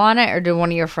stumble on it, or did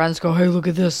one of your friends go, "Hey, look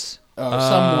at this"?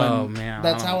 someone. man,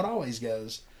 That's I how don't- it always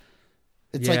goes.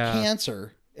 It's Yeah. like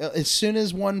cancer. As soon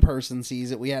as one person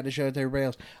sees it, we had to show it to everybody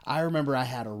else. I remember I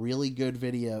had a really good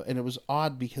video, and it was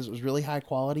odd because it was really high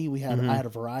quality. I had a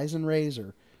Verizon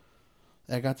Razor.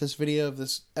 I got this video of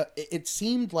this. It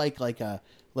seemed like a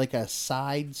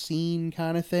side scene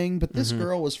kind of thing, but this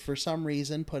girl was for some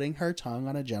reason putting her tongue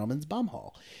on a gentleman's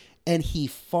bumhole, and he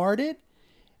farted.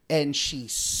 And she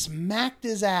smacked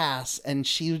his ass, and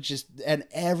she was just, and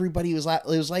everybody was like, it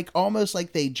was like almost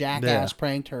like they jackass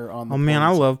pranked her on the Oh man, I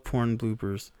porn love porn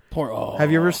bloopers. Oh.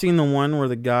 Have you ever seen the one where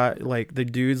the guy, like the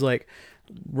dude's like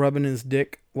rubbing his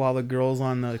dick while the girl's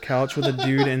on the couch with a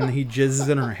dude, and he jizzes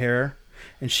in her hair,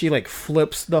 and she like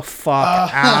flips the fuck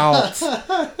out,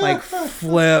 like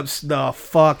flips the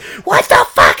fuck. What the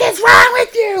fuck is wrong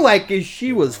with you? Like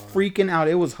she was freaking out.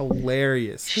 It was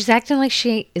hilarious. She's acting like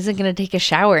she isn't gonna take a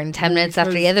shower in 10 minutes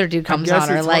after the other dude comes I guess on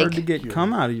her. it's Like, hard to get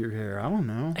cum out of your hair. I don't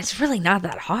know. it's really not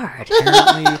that hard.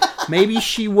 Apparently, maybe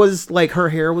she was like her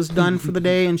hair was done for the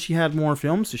day, and she had more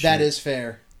films to shoot. That is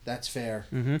fair. That's fair.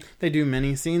 They do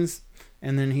many scenes,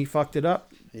 and then he fucked it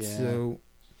up. Yeah. So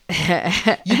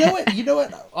You know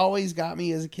what always got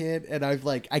me as a kid, and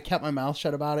I kept my mouth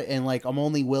shut about it, and like I'm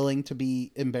only willing to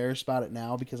be embarrassed about it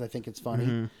now because I think it's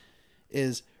funny.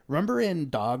 Is remember in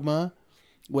Dogma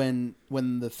when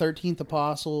the 13th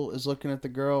apostle is looking at the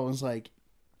girl and is like,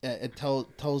 it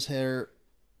tells her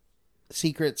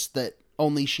secrets that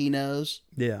only she knows,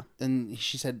 yeah. and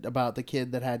she said about the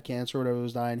kid that had cancer or whatever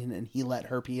was dying, and he let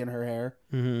her pee in her hair.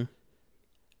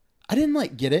 I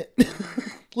didn't get it.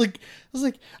 I was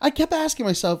like, I kept asking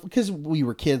myself, because we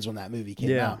were kids when that movie came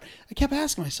Yeah. out. I kept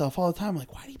asking myself all the time,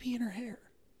 like, why did he pee in her hair?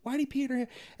 Why did he pee in her hair?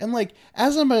 And like,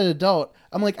 as I'm an adult,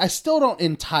 I'm like, I still don't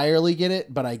entirely get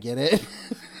it, but I get it.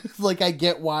 Like, I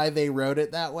get why they wrote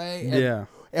it that way. And, Yeah.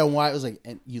 And why it was like,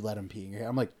 and you let him pee in your hair.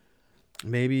 I'm like,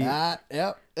 Maybe yep,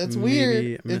 it's Maybe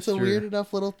weird. It's a Mr. weird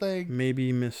enough little thing.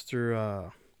 maybe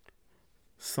Mr.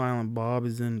 Silent Bob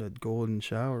is into golden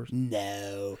showers.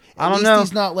 No. I don't least know.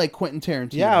 he's not like Quentin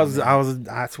Tarantino. Yeah, man. I was.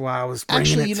 That's why I was bringing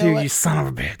Actually, it you to know you, what? you son of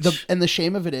a bitch. And the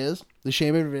shame of it is,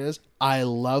 I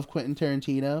love Quentin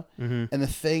Tarantino, and the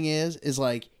thing is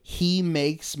like he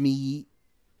makes me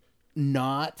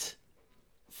not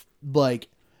like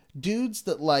dudes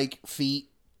that like feet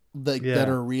that Yeah.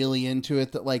 are really into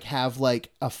it, that like have like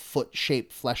a foot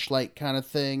shaped fleshlight kind of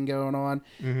thing going on.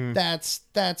 That's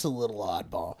a little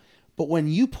oddball. But when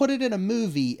you put it in a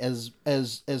movie as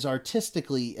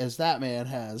artistically as that man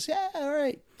has, yeah, all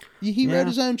right. He wrote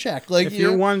his own check. Like, if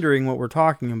you're wondering what we're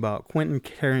talking about, Quentin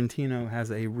Tarantino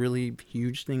has a really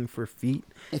huge thing for feet.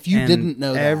 If you And didn't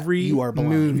know that, every you are blind.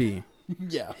 movie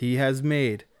Yeah. he has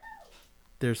made,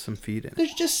 there's some feet in it.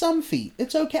 There's just some feet.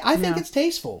 It's okay. I think it's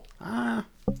tasteful.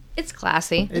 It's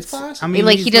classy. It's classy. I mean,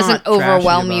 like he's he doesn't not trashy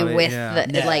overwhelm you about it, with yeah.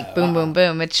 the like boom boom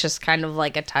boom. It's just kind of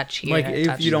like a touch here. Like a if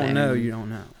touch you don't there. know, you don't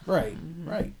know. Right.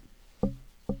 Right.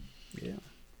 Yeah.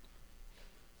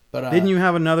 But Didn't you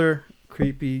have another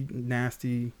creepy,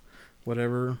 nasty,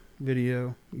 whatever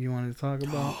video you wanted to talk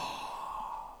about?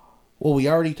 Well, we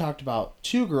already talked about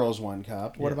 2 girls, 1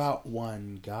 cup. What Yes. about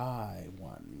 1 guy,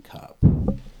 1 cup?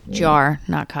 Jar,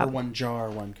 not Or cup. 1 jar,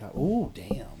 1 cup. Ooh,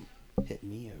 damn. Hit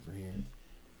me over here.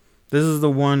 This is the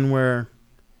one where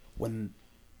When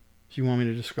you want me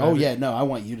to describe. Oh it? yeah, no, I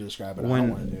want you to describe it. I When- don't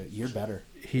want to do it. You're better.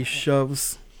 He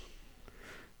shoves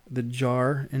the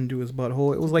jar into his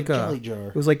butthole. It was like a jelly jar.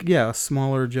 It was like a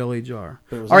smaller jelly jar.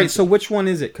 But it was All right, empty. so which one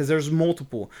is it? Because there's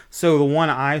multiple. So the one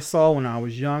I saw when I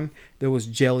was young, there was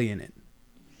jelly in it.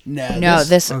 No,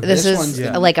 this is one's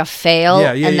like a fail,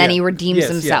 and then yeah. he redeems Yes,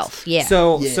 himself. yes.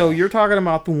 Yeah. So you're talking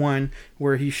about the one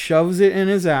where he shoves it in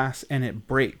his ass and it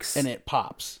breaks. and it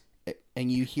pops,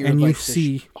 and you hear And like you the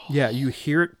see, you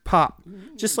hear it pop,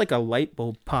 just like a light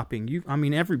bulb popping. I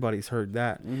mean, everybody's heard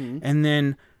that. Mm-hmm. And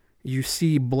then you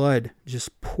see blood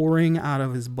just pouring out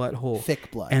of his butthole,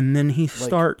 thick blood. and then he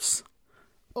starts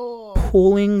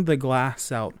pulling the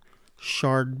glass out,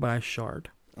 shard by shard.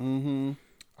 Mm-hmm.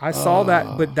 I saw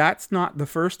that, but that's not the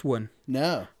first one.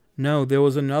 No. No, there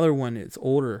was another one. It's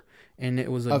older, and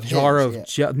it was a Of jar his, of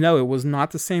gel. No, it was not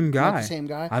the same guy. Not the same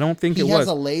guy? I don't think He it has was.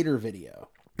 a later video.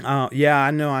 Yeah, I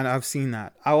know. I've seen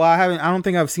that. Oh, I haven't. I don't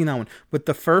think I've seen that one. But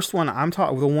the first one, I'm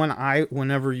talking. The one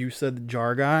whenever you said the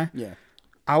jar guy, Yeah.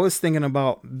 I was thinking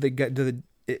about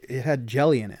it had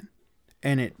jelly in it,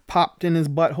 and it popped in his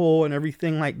butthole and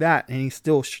everything like that, and he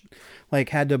still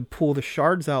had to pull the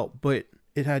shards out, but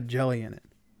it had jelly in it.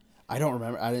 I don't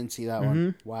remember. I didn't see that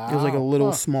one. Wow. It was like a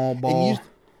little small ball. And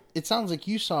it sounds like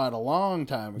you saw it a long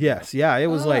time ago. Yes, yeah, it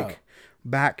was like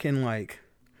back in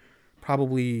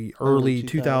probably early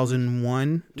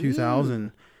 2001,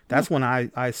 2000. That's when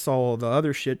I saw the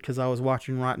other shit because I was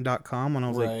watching Rotten.com when I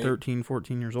was like 13,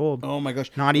 14 years old. Oh my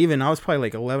gosh. Not even. I was probably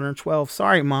like 11 or 12.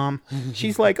 Sorry, Mom.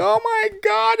 She's like, oh my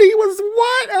God, he was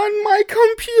what on my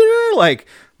computer? Like,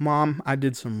 Mom, I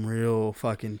did some real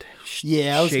fucking I was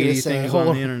shady gonna say, things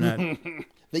on the internet.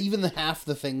 Even half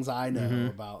the things I know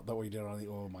about that we did on the,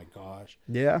 oh my gosh.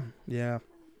 Yeah.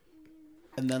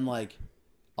 And then like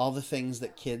all the things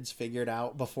that kids figured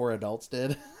out before adults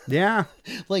did. Yeah.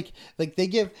 like they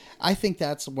give, I think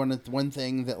that's one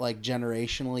thing that like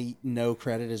generationally no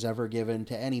credit is ever given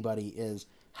to anybody is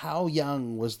how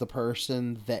young was the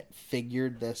person that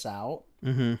figured this out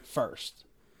first.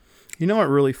 You know what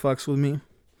really fucks with me?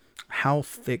 How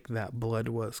thick that blood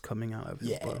was coming out of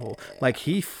his butthole. Like,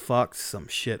 he fucked some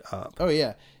shit up. Oh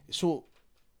yeah. So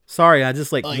sorry, I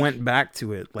just went back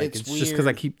to it. Like, it's just because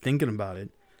I weird. keep thinking about it.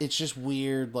 It's just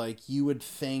weird. Like you would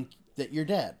think that you're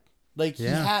dead. Like you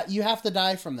have to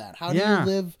die from that. How do you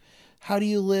live? How do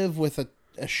you live with a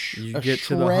get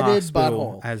to the shredded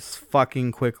hospital butthole as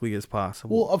fucking quickly as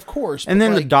possible? Well, of course. And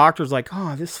then the like, doctor's like,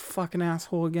 "Oh, this fucking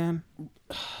asshole again."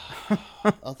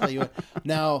 I'll tell you what.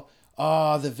 Now,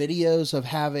 the videos of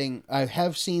I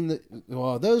have seen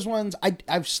those ones.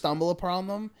 I've stumbled upon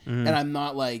them, and I'm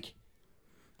not like.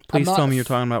 Please tell me you're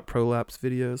talking about prolapse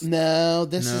videos. No,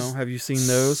 this is. Have you seen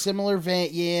those? Similar vein.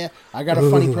 Yeah, I got a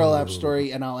funny prolapse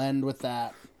story, and I'll end with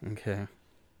that. Okay.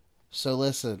 So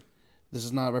listen, this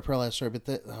is not my prolapse story,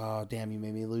 but oh damn, you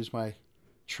made me lose my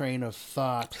train of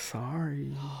thought.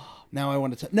 Sorry. Now I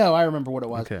want to. No, I remember what it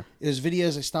was. Okay. It was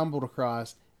videos I stumbled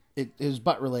across. It was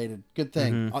butt related. Good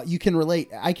thing you can relate.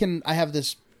 I have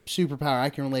this superpower. I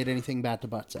can relate anything bad to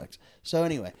butt sex. So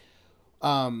anyway,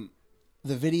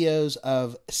 the videos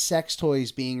of sex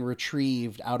toys being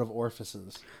retrieved out of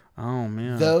orifices. Oh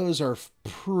man. Those are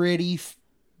pretty.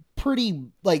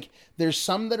 Like there's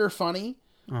some that are funny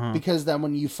because then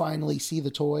when you finally see the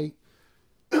toy,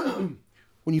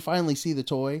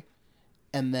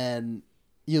 and then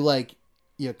you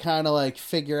kind of like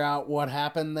figure out what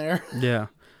happened there. Yeah.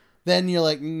 Then you're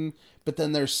like, but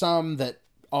then there's some that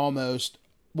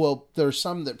there's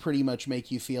some that pretty much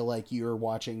make you feel like you're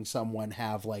watching someone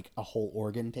have like a whole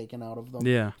organ taken out of them.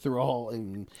 Yeah. Through a whole,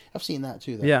 and I've seen that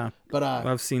too. Though. Yeah. But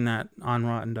I've seen that on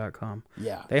Rotten.com.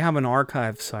 Yeah. They have an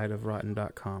archive site of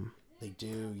Rotten.com. They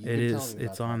do.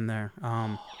 It's on there.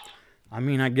 I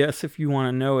mean, I guess if you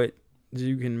want to know it,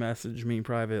 you can message me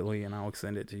privately and I'll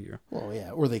send it to you. Well,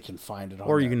 yeah, or they can find it on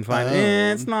Or you can find it.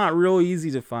 It's not real easy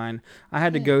to find. I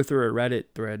had to go through a Reddit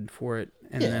thread for it,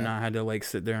 and then I had to like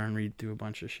sit there and read through a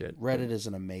bunch of shit. Reddit is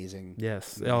an amazing.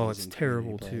 Yes. amazing It's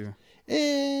terrible community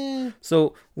too.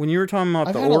 So when you were talking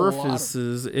about the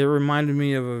orifices, it reminded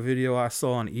me of a video I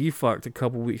saw on eFucked a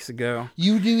couple weeks ago.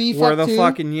 You do eFucked where the too?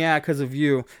 fucking because of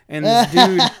you, and this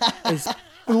dude is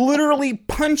literally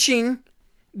punching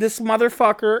this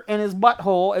motherfucker in his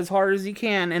butthole as hard as he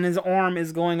can, and his arm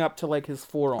is going up to like his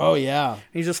forearm. Oh yeah.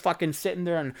 He's just fucking sitting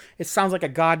there, and it sounds like a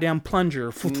goddamn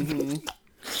plunger.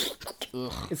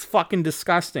 It's fucking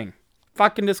disgusting.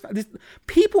 Fucking disgusting.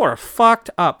 People are fucked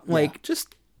up. Like,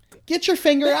 just get your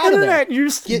finger out of there. Internet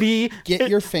used to be get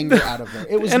your finger out of there.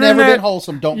 It was never been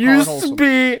wholesome. Don't call it wholesome. Used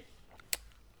to be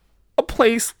a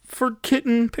place for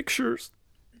kitten pictures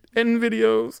and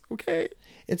videos. Okay.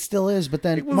 It still is, but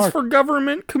then it was for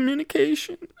government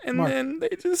communication, and then they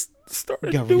just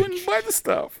started doing other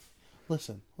stuff.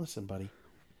 Listen, buddy.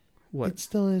 What? It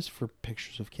still is for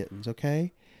pictures of kittens,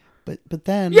 okay? But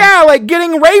then like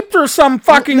getting raped or some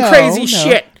fucking crazy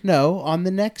shit. No, on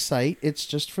the next site, it's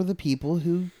just for the people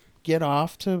who get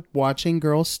off to watching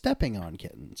girls stepping on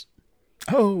kittens.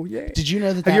 Oh yeah. Did you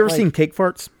know that? Have you ever seen cake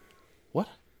farts? what?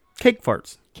 Cake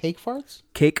farts. Cake farts?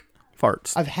 Cake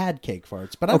farts. I've had cake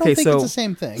farts, but I don't think it's the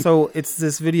same thing. So it's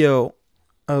this video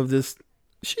of this.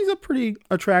 She's a pretty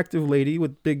attractive lady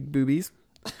with big boobies,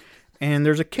 and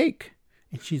there's a cake,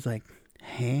 and she's like,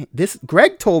 "Hey, this."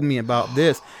 Greg told me about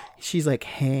this. She's like,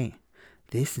 "Hey,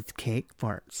 this is cake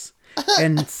farts,"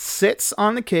 and sits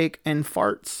on the cake and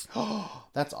farts.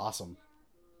 That's awesome.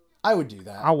 I would do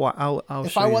that. I'll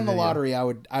if show I you won the video. lottery, I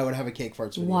would have a cake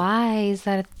farts video. Why is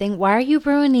that a thing? Why are you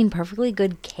ruining perfectly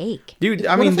good cake? Dude,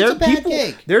 I What mean, if there it's a bad people.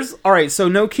 cake? There's all right. So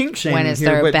no kink shaming When is here,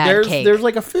 there a but bad there's cake? there's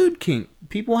like a food kink.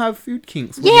 People have food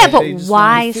kinks. where Yeah, they but just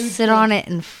why want food sit cake. on it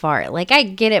and fart? Like, I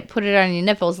get it, put it on your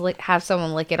nipples, have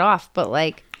someone lick it off, but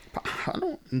like, I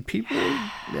don't. And people,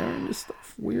 they're into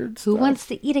stuff, weird who stuff. wants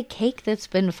to eat a cake that's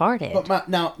been farted? But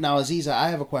now, Aziza, I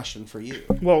have a question for you.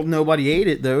 Well, nobody ate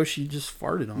it though. She just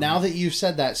farted on Now it. that you've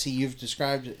said that, see, you've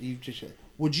described it.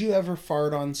 Would you ever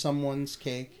fart on someone's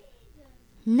cake?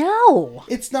 No.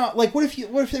 It's not like what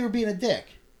if they were being a dick?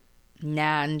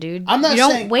 Nah, dude. I'm not you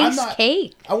don't saying- I'm waste not-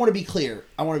 cake. I want to be clear.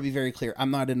 I want to be very clear.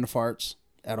 I'm not into farts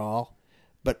at all.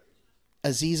 But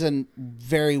Aziza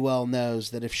very well knows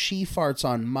that if she farts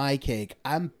on my cake,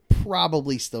 I'm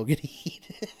probably still going to eat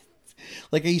it.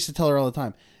 Like I used to tell her all the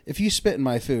time, if you spit in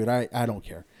my food, I don't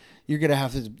care.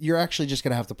 You're actually just going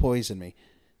to have to poison me.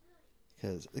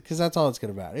 Because that's all it's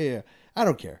going to matter. Yeah, I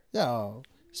don't care. No,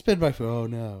 spit in my food. Oh,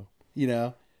 no. You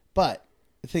know? But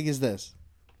the thing is this.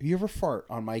 Have you ever fart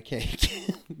on my cake?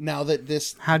 Now that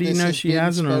this, How do you this know has she been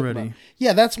hasn't spoken already? about.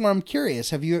 Yeah, that's where I'm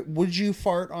curious. Would you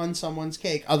fart on someone's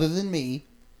cake other than me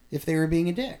if they were being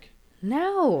a dick?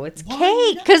 No, it's Why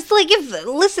cake. not? Because, like,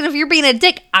 if you're being a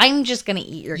dick, I'm just going to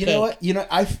eat your You cake. know what? You know,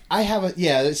 I have a,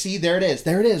 yeah, see, there it is.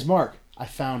 There it is, Mark. I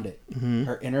found it. Mm-hmm.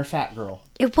 Her inner fat girl.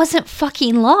 It wasn't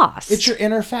fucking lost. It's your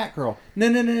inner fat girl.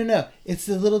 No. It's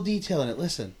the little detail in it.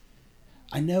 Listen.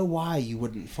 I know why you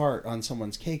wouldn't fart on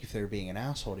someone's cake if they were being an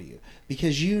asshole to you.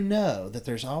 Because you know that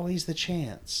there's always the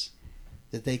chance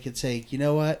that they could say, you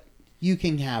know what? You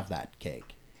can have that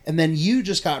cake. And then you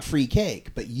just got free cake,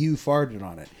 but you farted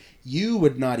on it. You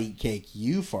would not eat cake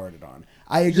you farted on.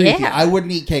 I agree with you. Yeah. I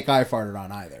wouldn't eat cake I farted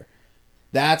on either.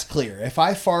 That's clear. If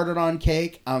I farted on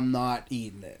cake, I'm not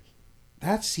eating it.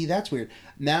 That's weird.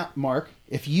 Now, Mark,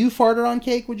 if you farted on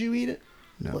cake, would you eat it?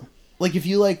 No. Like if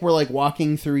you were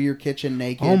walking through your kitchen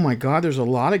naked. Oh my God! There's a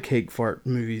lot of cake fart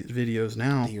videos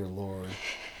now. Dear Lord.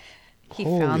 He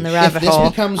Holy found the shit. rabbit If this hole.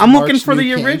 becomes I'm Mark's looking for new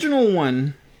the kink- original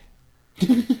one.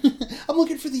 I'm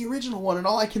looking for the original one, and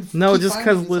all I can. No, keep just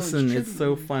finding because, is those listen, it's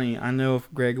so tribute funny. I know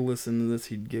if Greg listened to this,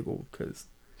 he'd giggle because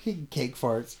cake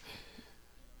farts.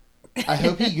 I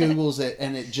hope he Googles it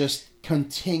and it just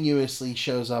continuously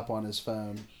shows up on his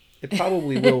phone. it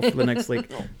probably will for the next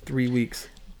 3 weeks.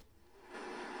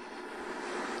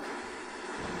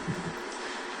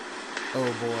 Oh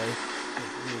boy.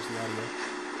 Here's the audio.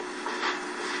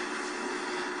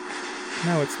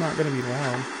 No, it's not going to be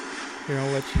loud. Here,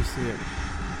 I'll let you see it.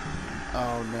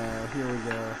 Oh no, here we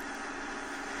go.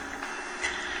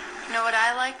 You know what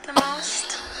I like the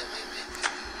most?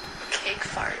 Cake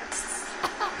farts.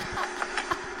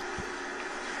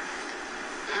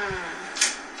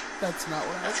 That's not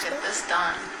what I Let's said. get this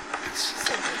done. She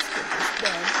said, let's get this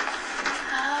done.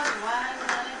 How do I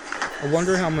let it do I this?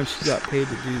 wonder how much she got paid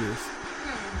to do this.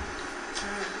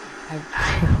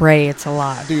 Ray, it's a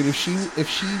lot. Dude, if she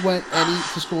went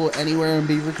to school anywhere in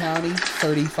Beaver County,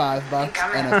 $35 Think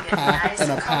I'm and gonna a get pack nice and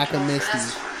a and pack of comfortable for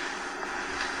this Misties.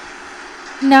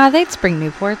 one. Nah, they'd spring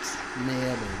Newports.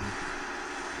 Yeah, baby.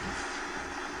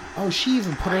 Oh, she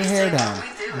even put her What do you hair say down.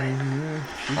 when we do it?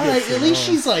 She All right, gets at it least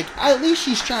all.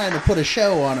 she's trying to put a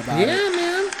show on about it. Yeah,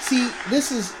 man. See,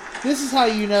 this is how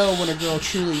you know when a girl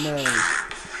truly knows.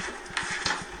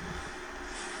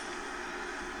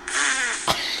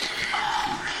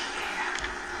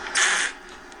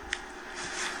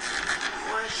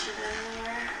 Wash it in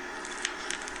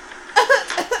there.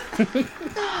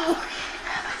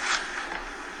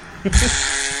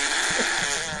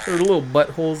 Her little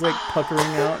buttholes puckering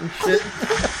out and shit.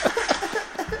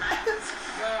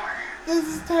 More. This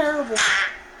is terrible.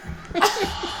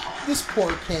 This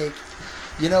poor cake.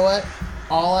 You know what?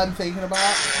 All I'm thinking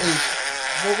about is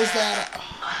what was that?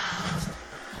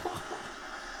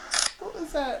 What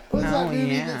was that? What was that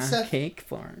movie that Seth? cake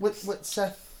fart. What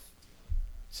Seth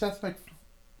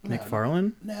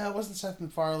MacFarlane? No, it wasn't Seth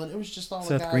MacFarlane. It was just all the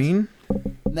Seth guys. Green?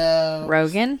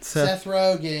 Rogan? Seth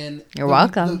Rogen. You're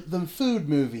welcome. The food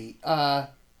movie.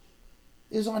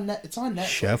 It's on Netflix.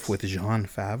 Chef with Jean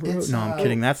Favreau. It's, No, I'm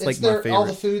kidding. That's like it's my favorite. All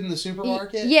the food in the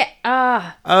supermarket. Yeah.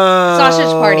 Sausage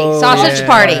Sausage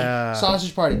party.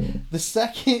 Sausage party. The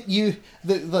second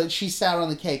she sat on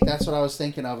the cake, that's what I was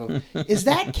thinking of. Is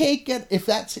that cake if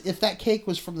that cake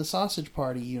was from the sausage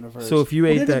party universe? So if you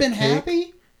ate would it that have been cake,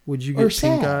 happy? Would you or get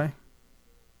pink sad? eye?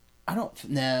 I don't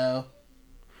know.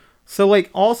 So like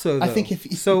also though, I think if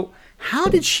so how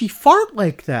did she fart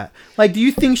like that? Like do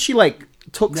you think she like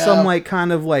took No. some like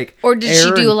kind of like Or did she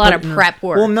air do and a lot put of it in her- prep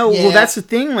work? Well no, Yeah. well that's the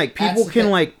thing. Like people That's the can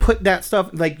thing. like put that stuff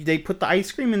like they put the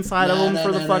ice cream inside of them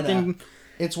for the fucking.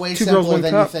 It's way Two Girls, simpler One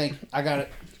than Cup. you think. I got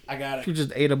it. She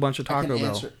just ate a bunch of Taco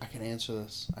Bell. I can answer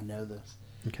this. I know this.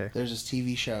 Okay. There's this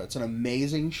TV show. It's an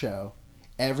amazing show.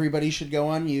 Everybody should go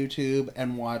on YouTube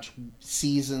and watch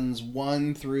seasons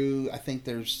 1 through I think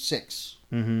there's 6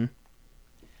 Mm-hmm.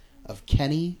 of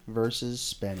Kenny versus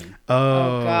Spenny.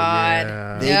 Oh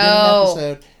God.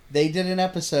 Yeah. They did an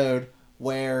episode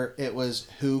where it was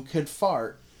who could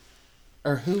fart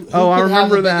or who Oh, I could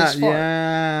have remember the that. biggest fart.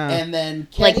 Yeah. And then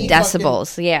Like Kenny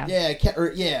decibels. Yeah.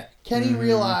 Kenny Mm-hmm.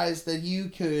 realized that you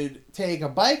could take a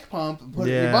bike pump and put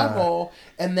it in your Yeah. butthole,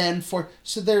 and then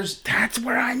That's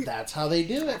where that's how they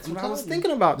do it. That's what I was thinking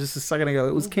about just a second ago.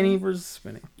 It was Kenny versus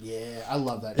Spinning. Yeah, I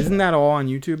love that. Isn't that all on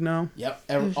YouTube now? Yep,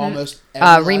 almost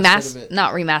every last bit of Remastered, it.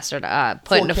 not remastered.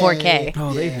 Put into 4K.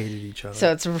 Oh, they Yeah. hated each other.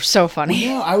 So it's so funny.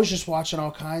 No, I was just watching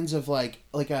all kinds of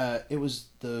it was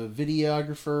the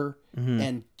videographer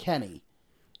and Kenny.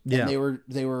 yeah. And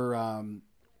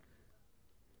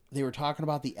they were talking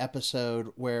about the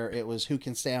episode where it was who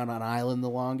can stay on an island the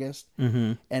longest,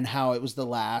 and how it was the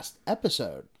last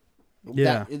episode.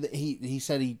 Yeah. He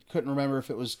said he couldn't remember if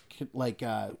it was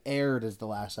aired as the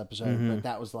last episode, but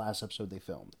that was the last episode they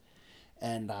filmed.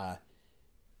 And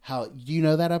how do you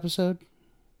know that episode?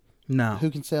 No. Who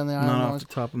can stay on the island? Not off longest?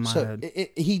 the top of my So head.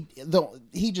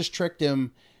 he just tricked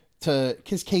him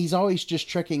because he's always just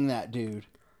tricking that dude.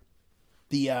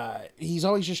 He's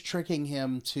always just tricking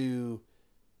him to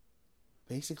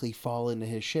basically fall into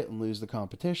his shit and lose the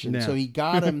competition. Yeah. So he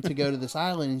got him to go to this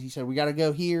island, and he said, "We got to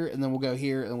go here, and then we'll go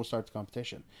here, and then we'll start the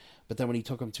competition." But then when he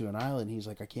took him to an island, he's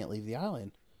like, "I can't leave the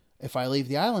island. If I leave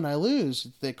the island, I lose.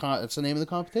 It's the name of the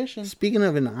competition." Speaking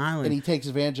of an And island, he takes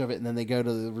advantage of it, and then they go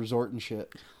to the resort and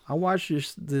shit. I watched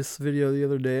this video the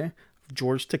other day of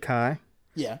George Takei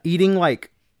Yeah. eating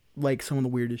like some of the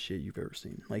weirdest shit you've ever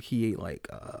seen. Like he ate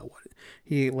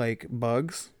he ate like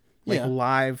bugs, like Yeah.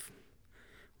 live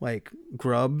like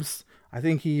grubs. I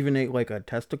think he even ate like a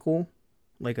testicle,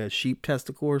 like a sheep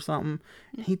testicle or something.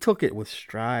 He took it with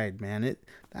stride, man.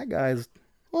 That guy's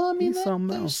Well, I mean, He's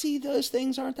something else. those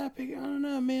things aren't that big. I don't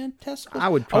know, man. Testicles. I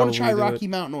would I want probably to try do Rocky it.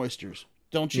 Mountain oysters.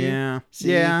 Don't you? yeah.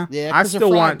 See? Yeah. Yeah, I 'cause they're still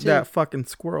fried, want too. that fucking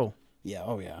squirrel. Yeah.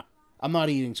 Oh, yeah. I'm not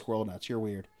eating squirrel nuts. You're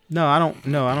weird. No, I don't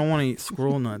want to eat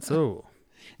squirrel nuts. Oh.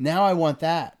 Now I want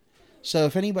that. So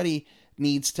if anybody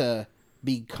needs to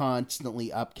be constantly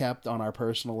upkept on our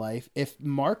personal life, if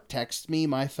Mark texts me,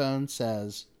 my phone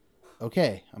says,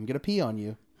 "Okay, I'm gonna pee on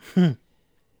you," and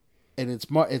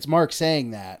it's Mark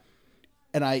saying that,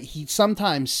 and he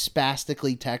sometimes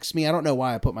spastically texts me. I don't know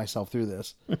why I put myself through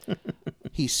this.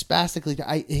 He spastically.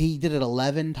 He did it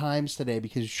 11 times today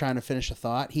because he's trying to finish a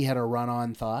thought. He had a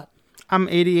run-on thought. I'm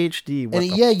ADHD. What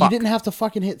And the you fuck? didn't have to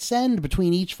fucking hit send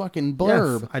between each fucking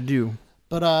blurb. Yes, I do.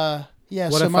 But yeah,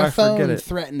 What so if my I forget phone it?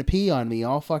 threatened to pee on me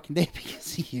all fucking day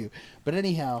because of you. But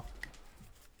anyhow,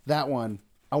 that one,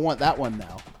 I want that one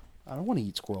now. I don't want to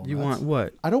eat squirrel nuts. You want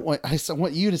what? I don't want. I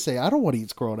want you to say I don't want to eat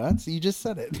squirrel nuts. You just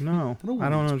said it. No, I don't I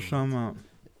don't know want what you're talking about.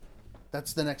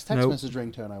 That's the next text Nope. message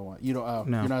ringtone I want. You don't. Oh,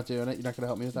 No. you're not doing it. You're not going to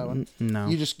help me with that one. No.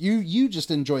 You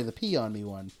just enjoy the pee on me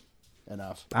one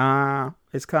enough.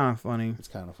 It's kind of funny. It's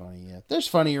kind of funny. Yeah, there's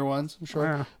funnier ones, I'm sure.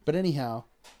 Yeah. But anyhow,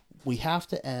 we have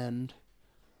to end.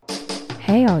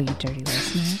 Hey, all you dirty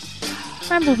listeners.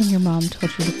 Remember when your mom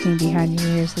told you to clean behind your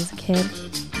ears as a kid?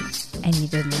 And you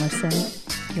didn't listen?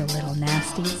 You little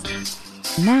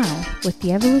nasties. Now, with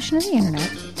the evolution of the internet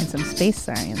and some space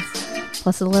science,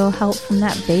 plus a little help from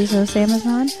that Bezos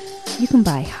Amazon, you can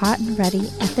buy hot and ready,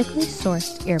 ethically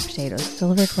sourced ear potatoes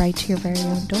delivered right to your very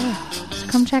own door. So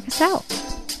come check us out.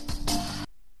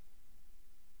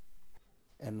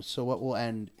 And so what will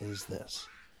end is this.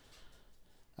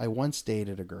 I once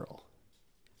dated a girl.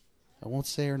 I won't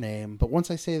say her name, but once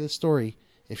I say this story,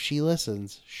 if she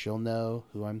listens, she'll know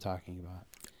who I'm talking about.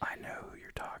 I know who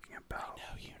you're talking about.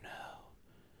 No, you know.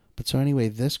 But so anyway,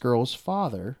 this girl's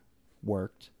father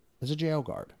worked as a jail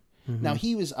guard. Now,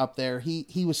 he was up there.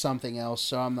 He was something else,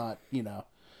 so I'm not,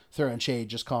 throwing shade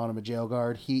just calling him a jail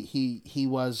guard. He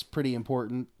was pretty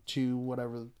important to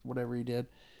whatever he did.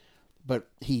 But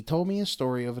he told me a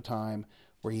story of a time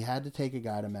where he had to take a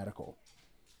guy to medical.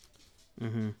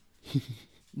 Mm-hmm.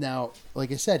 Now,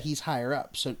 like I said, he's higher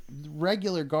up. So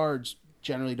regular guards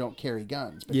generally don't carry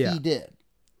guns. But Yeah. he did.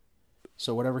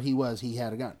 So whatever he was, he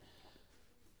had a gun.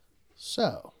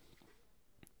 So,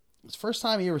 it's the first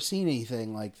time he ever seen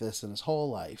anything like this in his whole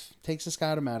life. Takes this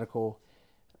guy to medical.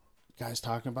 Guy's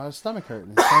talking about his stomach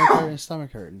hurting. His stomach hurting, his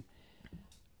stomach hurting.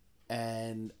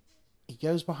 And he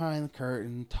goes behind the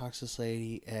curtain, talks to this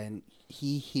lady, and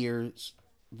he hears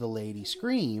the lady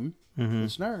scream,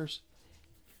 this nurse.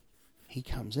 He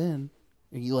comes in,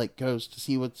 and he like goes to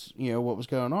see what was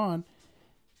going on.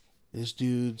 This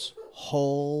dude's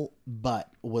whole butt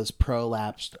was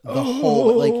prolapsed. The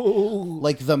whole,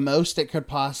 like the most it could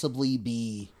possibly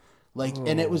be. Like,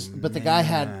 and it was, but the guy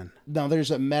had, now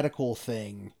there's a medical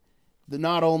thing.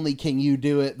 Not only can you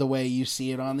do it the way you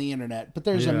see it on the internet, but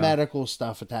there's a medical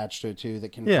stuff attached to it too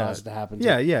that can cause it to happen.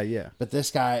 Yeah. But this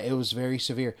guy, it was very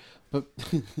severe. But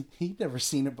he'd never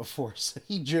seen it before, so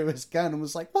he drew his gun and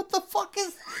was like, "What the fuck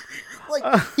is?"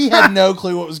 Like he had no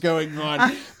clue what was going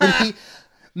on. But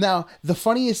now the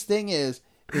funniest thing is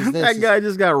this: that guy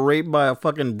just got raped by a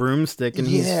fucking broomstick, and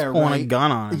he's pulling a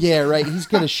gun on him. Yeah, right. He's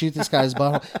gonna shoot this guy's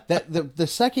butthole. The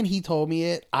second he told me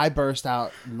it, I burst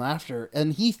out in laughter,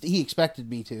 and he expected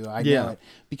me to. I know it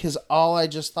because all I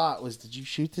just thought was, "Did you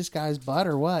shoot this guy's butt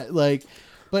or what?" Like,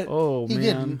 but he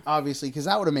didn't, obviously, because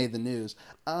that would have made the news.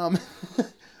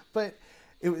 But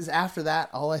it was after that.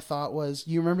 All I thought was,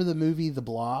 you remember the movie The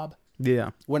Blob?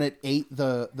 Yeah. When it ate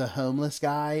the homeless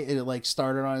guy, it like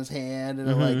started on his hand, and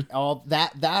it like all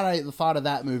that I thought of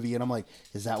that movie, and I'm like,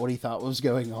 is that what he thought was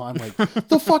going on? Like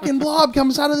the fucking blob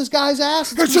comes out of this guy's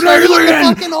ass. It's an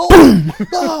alien. Fucking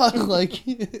hole. Like,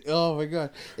 oh my god,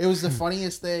 it was the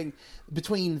funniest thing.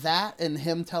 Between that and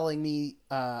him telling me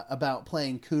about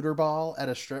playing cooter ball at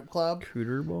a strip club.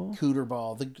 Cooter ball. Cooter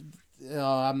ball.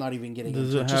 I'm not even getting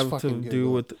Does into it it. Just have to fucking do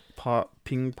Google with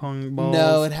ping pong balls?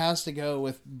 No, it has to go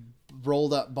with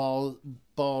rolled up bald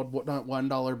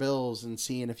 $1 bills and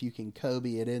seeing if you can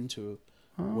Kobe it into.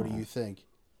 What do you think?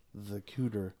 The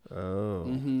cooter. Oh.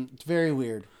 It's very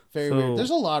weird. Very weird. There's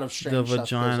a lot of strange The stuff that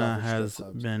goes on vagina with has strip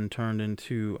clubs. been turned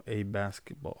into a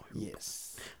basketball hoop.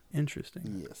 Yes.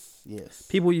 Interesting. Yes.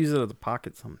 People use it as a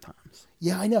pocket sometimes.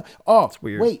 Yeah, I know. Oh, It's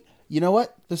weird. Wait. You know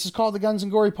what? This is called the Guns and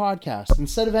Gory podcast.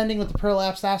 Instead of ending with the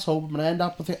prolapsed asshole, I'm going to end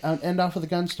off with a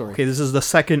gun story. Okay, this is the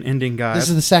second ending, guys. This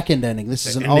is the second ending. This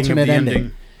is an ending of alternate the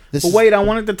ending. This But is wait, I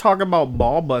wanted to talk about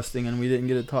ball busting, and we didn't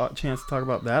get a chance to talk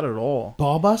about that at all.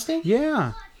 ball busting?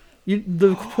 Yeah.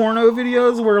 The porno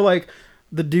videos where, like,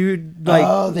 the dude,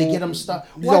 like... they get him stuck.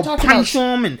 They'll punch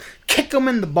him and kick him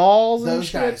in the balls and Those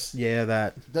shit. guys. Yeah,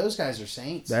 Those guys are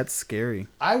saints. that's scary.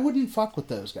 I wouldn't fuck with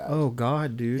those guys. Oh,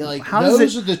 God, dude. Like, How those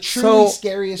does are the truly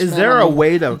scariest Is men there on a the-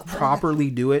 way to properly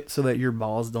do it so that your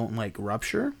balls don't, like,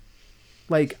 rupture?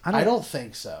 Like, I don't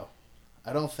think so.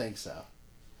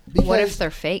 What if they're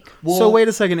fake? Well, so wait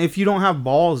a second. If you don't have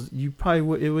balls, you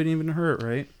probably it wouldn't even hurt,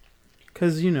 right?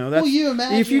 Because that's you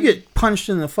imagine if you get punched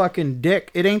in the fucking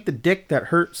dick, it ain't the dick that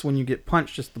hurts when you get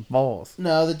punched, just the balls.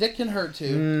 No, the dick can hurt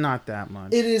too. Not that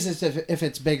much. It is as if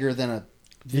it's bigger than a.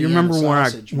 Do you remember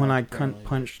sausage when I apparently.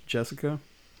 punched Jessica?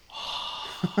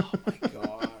 Oh my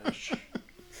gosh!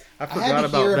 I I had forgot to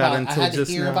about hear that about. I until had to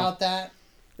just hear now. about that.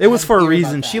 It was had to for a hear about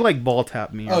reason. that. She like ball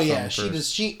tapped me. Or Oh something yeah, she first.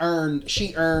 does. She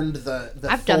earned the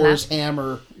I've done Thor's that.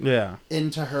 hammer Yeah.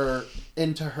 into her.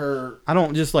 I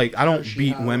don't She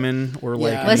beat had- women or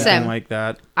like Yeah. anything Listen. like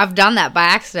that. I've done that by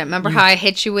accident. Remember how I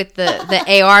hit you with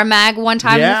the AR mag one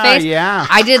time in Yeah, the face? yeah.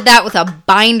 I did that with a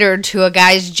binder to a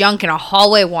guy's junk in a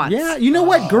hallway once. Yeah, you know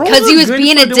what, girls? Because he are was good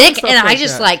being for a doing dick, stuff and I like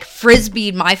just that. like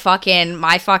frisbeed my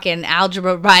fucking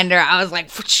algebra binder. I was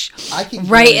like, I can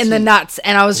right in the guarantee- nuts,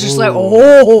 and I was just like,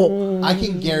 oh. I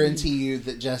can guarantee you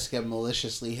that Jessica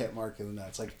maliciously hit Mark in the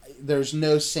nuts. Like, there's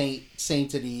no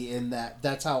sanctity in that.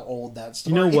 That's how old that You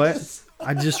story know what? is.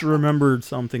 I just remembered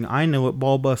something. I know what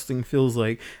ball busting feels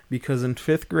like because in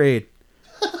 5th grade,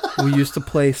 we used to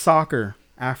play soccer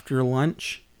after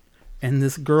lunch, and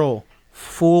this girl,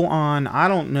 full on, I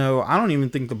don't even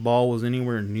think the ball was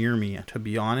anywhere near me, to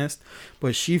be honest,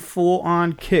 but she full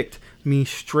on kicked me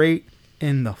straight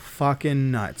in the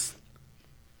fucking nuts.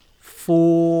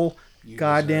 Full You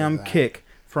goddamn deserve that. kick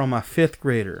from a 5th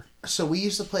grader. So we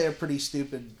used to play a pretty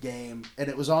stupid game, and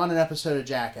it was on an episode of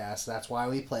Jackass. That's why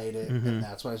we played it, and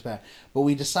that's why it's bad. But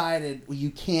we decided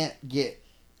you can't get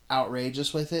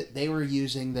outrageous with it. They were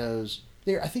using those.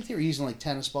 I think they were using like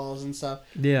tennis balls and stuff.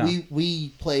 Yeah. We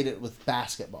played it with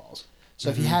basketballs. So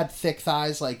if you had thick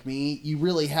thighs like me, you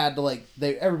really had to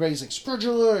everybody's like spread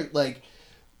your leg, like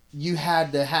you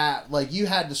had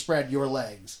to spread your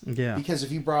legs. Yeah. Because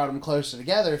if you brought them closer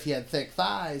together, if you had thick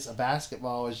thighs, a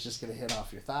basketball was just going to hit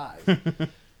off your thighs.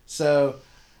 So,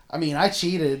 I mean, I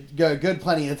cheated good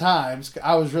plenty of times.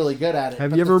 I was really good at it.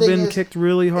 Have But you the ever thing been is, kicked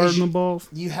really hard in the balls?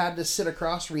 You had to sit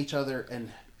across from each other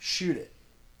and shoot it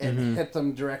and Mm-hmm. hit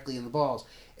them directly in the balls.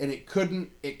 And it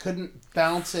couldn't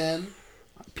bounce in.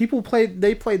 People played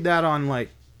that on like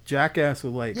Jackass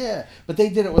with like Yeah, but they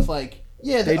did it with like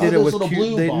they did it those with little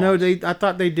blue they balls. no they I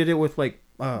thought they did it with like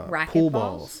Racket pool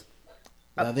balls?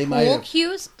 balls. They might Pool have.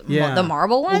 cues? Yeah. The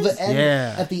marble Well, ones? the end,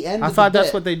 Yeah. at the end. I of thought the that's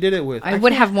bit, what they did it with. I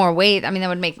would have more weight. I mean, that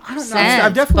would make I don't know. sense.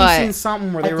 I've definitely but seen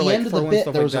something where they At were the like end of the throwing bit,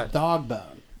 stuff there like was a that. dog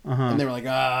bone, and they were like,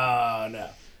 "Oh no!"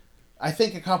 I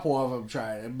think a couple of them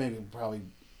tried. Maybe probably.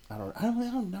 I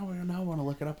don't know. I want to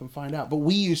look it up and find out. But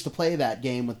we used to play that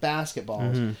game with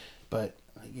basketballs. But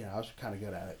I was kind of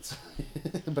good at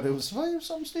it. But it was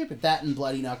something stupid. That and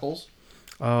Bloody Knuckles.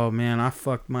 Oh man, I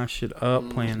fucked my shit up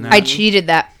playing that. I cheated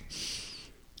that.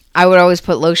 I would always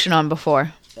put lotion on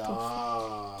before.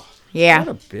 Ah, Yeah. What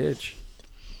a bitch.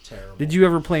 terrible. Did you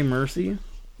ever play Mercy?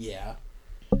 Yeah.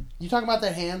 You talking about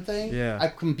that hand thing? Yeah. I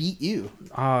can beat you.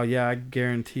 Oh yeah, I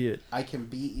guarantee it. I can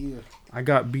beat you. I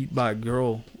got beat by a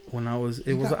girl when I was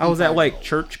got I was beat by at a like girl.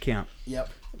 church camp. Yep.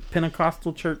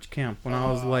 Pentecostal church camp when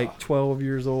I was like 12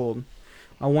 years old.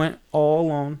 I went all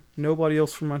alone, nobody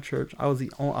else from my church. I was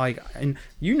the only and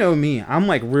you know me, I'm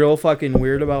like real fucking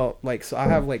weird about like so I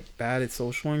have like bad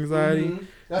social anxiety,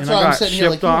 That's and why I I'm got sitting here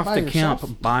like, shipped you off by to camp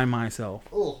yourself? by myself.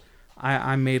 Oh.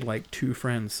 I made like 2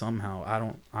 friends somehow.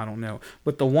 I don't know,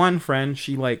 but the one friend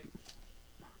she like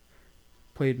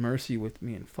played Mercy with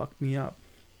me and fucked me up.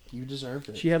 You deserved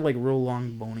it. She had like real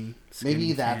long bony. Maybe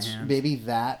skinny that's hands.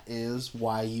 that is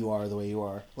why you are the way you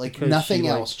are. Like Because nothing she,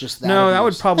 like- else, just that. No, that would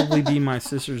abuse. probably be my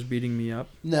sisters beating me up.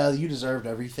 No, you deserved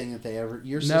everything that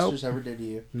your Nope. sisters ever did to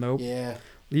you. Nope. Yeah.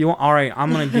 All right,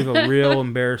 I'm gonna give a real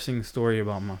embarrassing story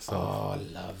about myself. Oh,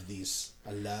 I love these.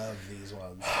 I love these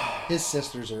ones. His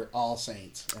sisters are all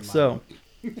saints. in my So,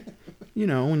 book.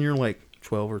 when you're like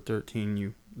 12 or 13,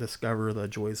 you discover the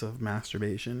joys of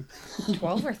masturbation.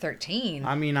 12 or 13.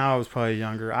 I mean, I was probably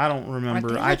younger. I don't remember.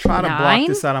 they I like try to block 9,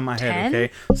 this out of my 10? head,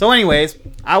 okay? So, anyways,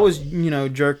 I was,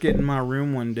 jerk it in my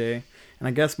room one day. And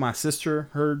I guess my sister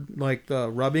heard like the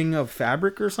rubbing of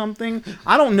fabric or something.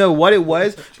 I don't know what it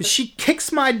was. But she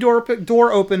kicks my door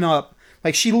open up.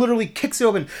 Like she literally kicks it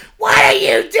open. What are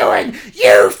you doing?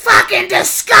 You fucking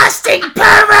disgusting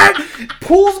pervert!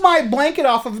 Pulls my blanket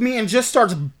off of me and just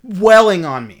starts wailing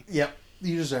on me. Yep.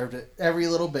 You deserved it. Every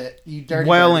little bit. You dirty.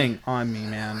 Wailing on me,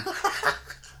 man.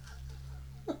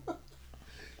 Dirty.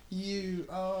 You.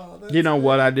 Oh. That's You know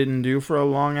what I didn't do for a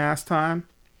long ass time?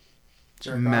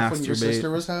 jerk off when your masturbate.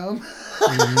 sister was home.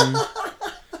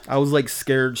 I was like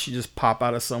scared she'd just pop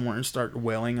out of somewhere and start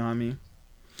wailing on me.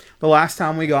 The last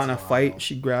time we got in a fight,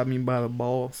 she grabbed me by the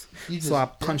balls. So I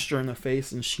punched her in the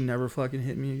face and she never fucking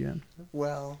hit me again.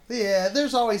 Well, yeah.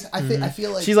 There's always. I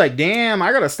feel like She's like, damn,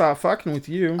 I gotta stop fucking with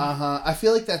you. I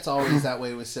feel like that's always that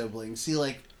way with siblings. See,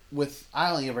 like I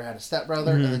only ever had a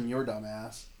stepbrother, and then your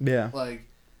dumbass. Yeah. Like,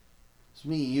 it's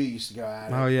me and you used to go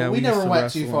at it. Oh yeah, But we used never to went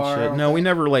wrestle too and far. shit. No, we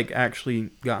never like actually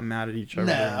got mad at each other.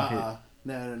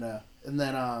 No, no. And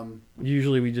then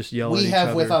Usually we just yell at we each have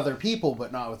other. with other people,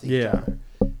 but not with each Yeah. other.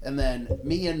 And then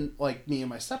me and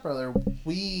my stepbrother,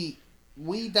 we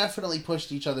definitely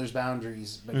pushed each other's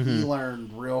boundaries, but he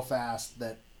learned real fast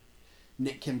that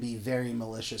Nick can be very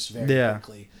malicious very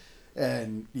quickly.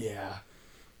 And yeah.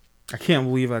 I can't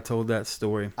believe I told that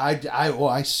story.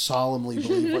 I solemnly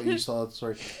believe what you saw that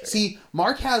story. See,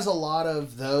 Mark has a lot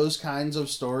of those kinds of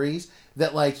stories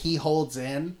that like he holds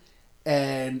in,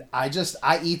 and I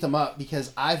eat them up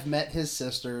because I've met his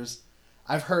sisters.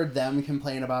 I've heard them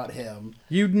complain about him.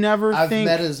 You'd never I've think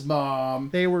met his mom.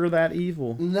 they were that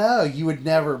evil. No, you would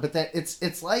never. But that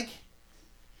it's like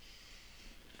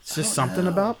It's just something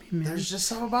about me, man. there's just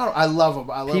something about him. I love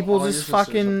him. I love People all just your sisters,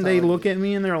 fucking, I'm they telling look you. at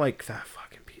me and they're like, that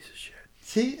fucking piece of shit.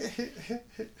 See,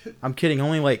 I'm kidding.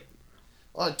 Only like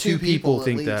two people at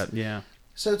think least. that. Yeah.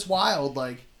 So it's wild,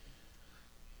 like,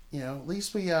 at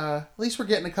least we're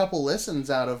getting a couple listens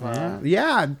out of.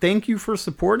 Yeah. Thank you for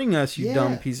supporting us, you Yeah.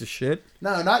 dumb piece of shit.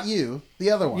 No, not you.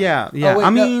 The other one. Yeah. Oh, wait, I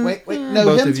no, mean, wait. eh, No,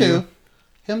 both him of you. too.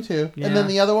 Him too. Yeah. And then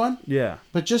the other one. Yeah.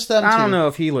 But just them two. I don't know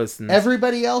if he listens.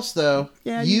 Everybody else, though,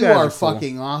 Yeah, you you guys are are cool.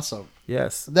 fucking awesome.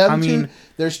 Yes. Them I mean, two.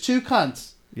 There's 2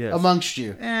 cunts yes. amongst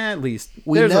you. At least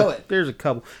We know it. There's a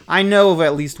couple. I know of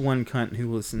at least one cunt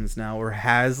who listens now or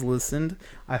has listened.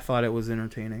 I thought it was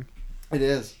entertaining. It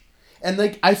is. And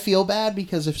like, I feel bad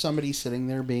because if somebody's sitting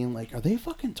there being like, "Are they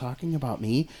fucking talking about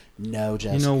me?" No,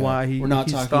 Jessica. You know why we're not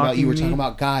he's talking about you. We're stalking talking me?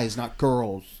 about guys, not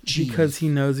girls. Jeez. Because he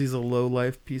knows he's a low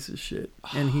life piece of shit,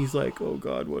 and he's like, "Oh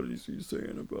God, what is he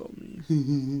saying about me?"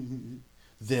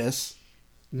 this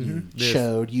you This.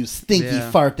 showed, you stinky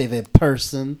Yeah. fart of a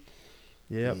person.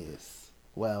 Yep. Yes.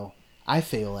 Well, I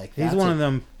feel like He's that's one of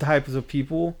them types of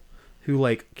people who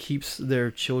like keeps their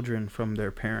children from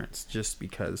their parents just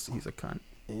because he's a cunt.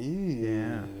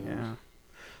 Yeah,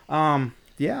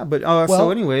 yeah. But Well,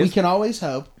 so anyways, we can always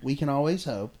hope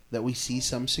that we see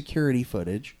some security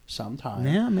footage sometime.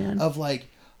 yeah, man. Of like,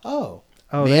 Oh,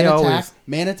 man they always.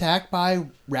 man attacked by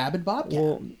rabid bobcat.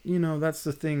 Well, you know that's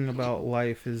the thing about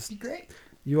life is Great.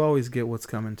 you always get what's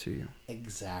coming to you.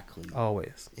 Exactly.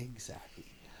 Always. Exactly.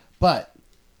 But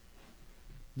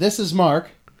this is Mark.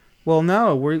 Well,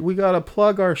 no, we gotta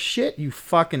plug our shit, you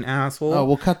fucking asshole. Oh,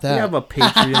 we'll cut that. We have a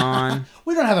Patreon.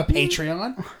 We don't have a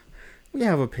Patreon. We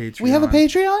have a Patreon. We have a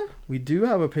Patreon, We do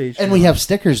have a Patreon. and we have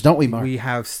stickers, don't we, Mark? We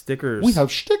have stickers. We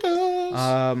have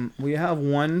stickers. We have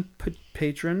one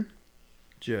patron,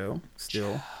 Joe.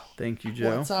 Still, thank you,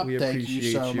 Joe. What's up? We Thank appreciate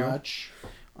you so much.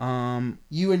 Um,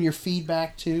 You and your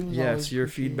feedback too. is yes, always your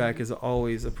appreciated. feedback is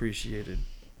always appreciated.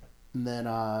 And then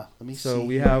let me see. So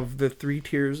we here. have the 3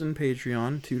 tiers in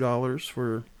Patreon: $2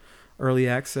 for early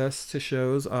access to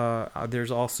shows.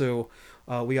 There's also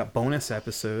we got bonus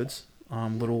episodes,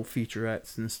 little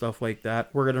featurettes and stuff like that.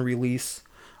 We're gonna release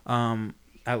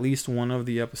at least one of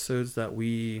the episodes that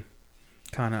we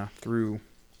kind of threw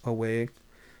away.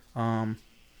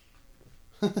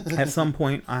 At some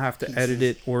point, I have to edit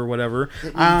it or whatever.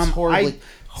 It needs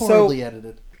horribly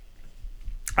edited.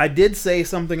 I did say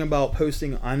something about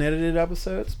posting unedited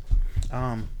episodes,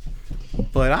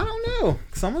 but I don't know.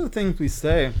 Some of the things we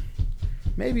say,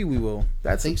 maybe we will. I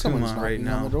That's think a Kuma someone's right knocking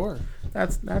on the now. door.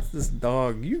 That's this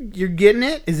dog. You're getting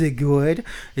it? Is it good?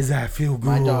 Does that feel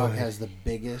good? My dog has the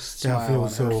biggest That smile on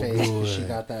feels her so face because she good.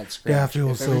 got that scratch. That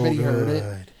feels if so everybody good. heard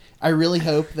it, I really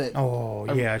hope that. Oh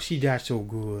yeah, that's so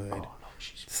good. Oh, no,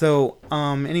 So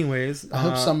anyways, I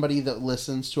hope somebody that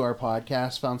listens to our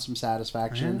podcast found some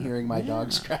satisfaction in Yeah, hearing my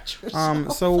dog scratch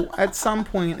herself. so at some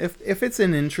point, if it's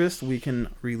an interest, we can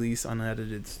release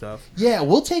unedited stuff. Yeah,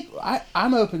 we'll take.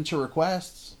 I'm open to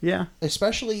requests, Yeah.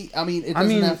 especially. I mean, it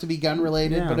doesn't have to be gun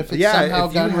related, Yeah. but if it's Yeah, somehow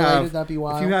if you gun have- related, that'd be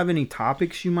wild. If you have any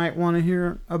topics you might want to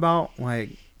hear about,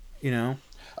 like, you know,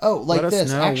 oh, like let us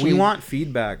this. know. Actually, We want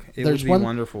feedback. It would there's be one-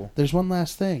 wonderful. There's one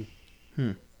last thing.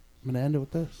 Hmm. I'm gonna end it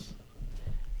with this.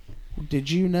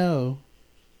 Did you know?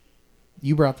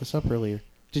 You brought this up earlier.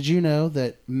 Did you know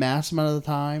that mass amount of the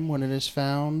time when it is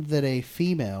found that a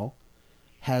female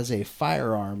has a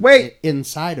firearm Wait.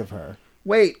 inside of her?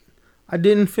 Wait, I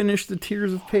didn't finish the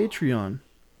tiers of Patreon.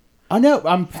 I know.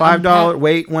 I'm $5.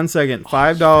 Wait 1 second.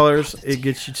 $5. It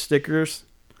gets you stickers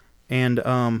and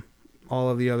all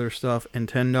of the other stuff, and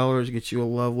 $10 gets you a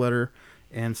love letter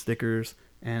and stickers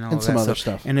and all And that some other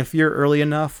stuff. And if you're early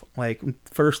enough, like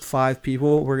first 5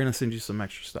 people, we're gonna send you some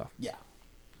extra stuff. Yeah.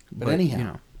 But anyhow, you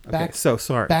know, okay. back- So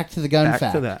sorry. Back to the gun Back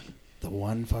fact. to that. The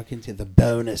one fucking tier, the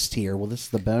bonus tier. Well, this is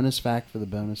the bonus fact for the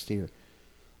bonus tier.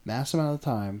 Mass amount of the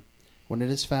time, when it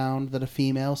is found that a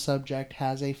female subject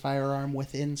has a firearm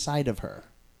within inside of her,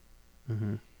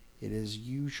 Mm-hmm. it is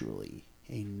usually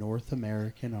a North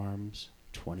American Arms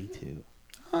 22.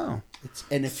 Oh,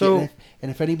 And So-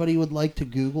 if anybody would like to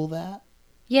Google that,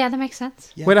 Yeah, that makes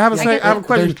sense. yeah, wait. I have a I sec- get I have a that.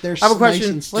 question. They're I have a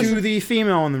question nice and to stiff. the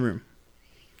female in the room.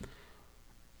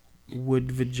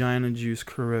 Would vagina juice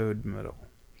corrode metal?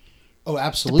 Oh,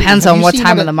 absolutely. Depends Have on you what seen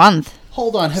time of the month.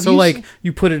 Hold on. Have So you like seen-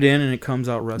 you put it in and it comes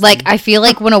out rusty. Like, I feel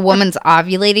like when a woman's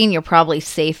ovulating, you're probably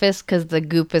safest because the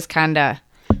goop is kind of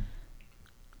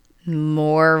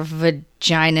more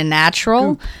vagina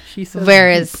natural. Goop. She said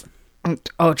Whereas,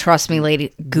 oh, trust me,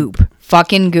 lady, goop.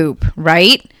 Fucking goop,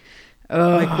 right?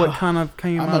 like what kind of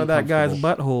came I'm out of that guy's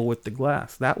uncomfortable. butthole with the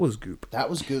glass? That was goop. that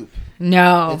was goop.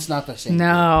 No. It's not the same.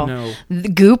 No. No. The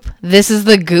goop. This is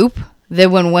the goop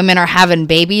that when women are having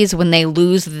babies, when they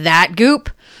lose that goop,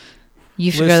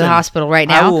 you should go to the Listen, hospital right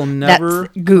now. I will never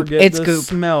That's goop. forget It's the goop.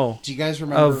 smell Do you guys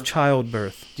remember? of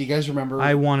childbirth. do you guys remember?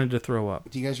 I wanted to throw up.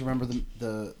 Do you guys remember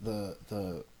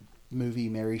the movie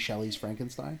Mary Shelley's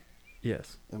Frankenstein?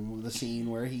 Yes. And the scene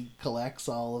where he collects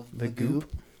all of the, The goop.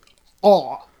 goop?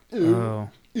 Oh, Oh,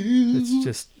 it's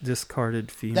just discarded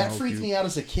female. that freaked goop. me out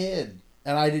as a kid,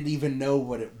 and I didn't even know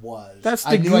what it was. That's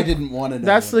I the knew I goop- didn't want to know.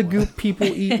 That's what the it was. goop people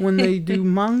eat when they do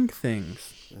mung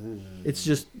things. It's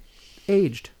just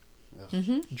aged,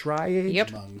 dry aged. Yep.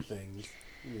 Among things.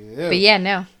 But yeah,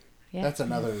 no. Yeah. That's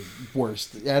another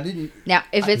worst. I didn't. Now,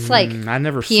 if it's like I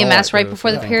never saw PMS it, right though, before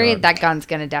so the thank period, God. that gun's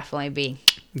going to definitely be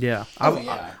Yeah. Oh,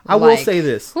 yeah. I will Like, say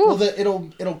this. Well,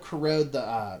 it'll corrode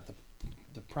the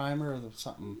primer or the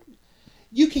something.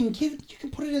 You can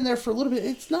put it in there for a little bit.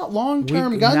 It's not long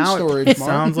term gun now storage. It Mark.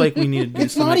 sounds like we need to do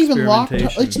It's some not even long.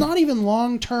 experimentation. It's not even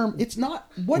long term. It's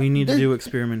not what We need to they're- do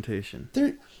experimentation.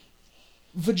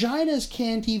 Vaginas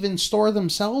can't even store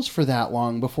themselves for that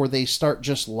long before they start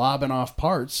just lobbing off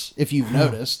parts. If you've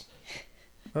noticed.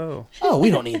 Oh. Oh, we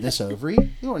don't need this ovary. We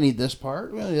don't need this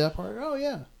part. We don't need that part. Oh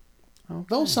yeah. Okay.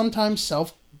 They'll sometimes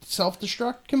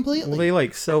self-destruct completely. Well, they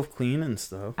like self-clean and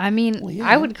stuff. I mean, Well, yeah.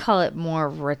 I would call it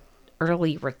more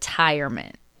early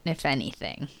retirement, if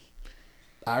anything.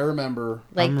 I remember.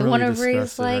 Like I'm the really one over here is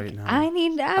disgusted like, right now. I'm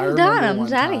remember done. I'm one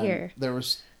just out of time here. There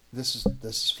was this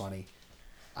is funny.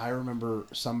 I remember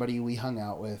somebody we hung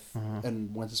out with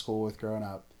and went to school with growing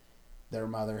up. Their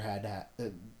mother had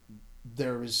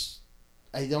there was.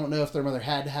 I don't know if their mother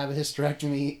had to have a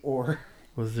hysterectomy or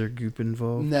Was there goop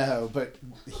involved? no, but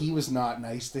he was not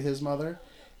nice to his mother.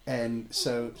 And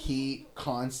so he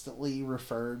constantly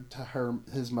referred to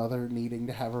his mother needing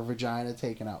to have her vagina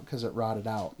taken out because it rotted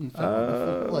out. And fell on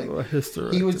the floor. A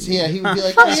hysterectomy. he would be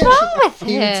like, What's wrong with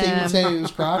he would him? say it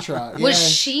was crotch rot. Was Yeah.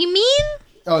 she mean?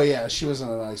 Oh yeah, she wasn't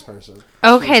a nice person.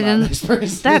 Okay, She was not a then nice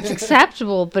person. that's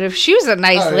acceptable. But if she was a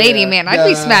nice Oh, lady, yeah. man, I'd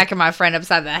be No. smacking my friend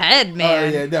upside the head,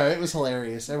 man. Oh yeah, no, it was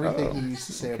hilarious. Everything he used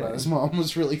to say about his mom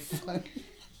was really funny.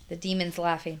 The demon's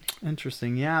laughing.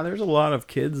 Interesting. Yeah, there's a lot of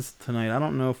kids tonight. I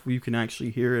don't know if you can actually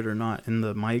hear it or not in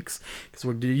the mics because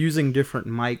we're using different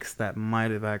mics that might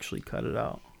have actually cut it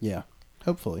out. Yeah,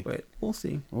 hopefully. But we'll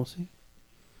see. We'll see.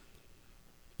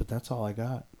 But that's all I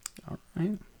got. All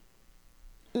right.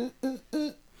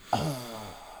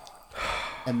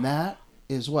 And that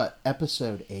is what,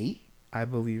 episode 8? I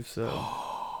believe so.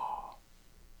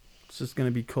 It's just going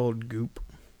to be called Goop.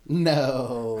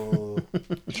 No.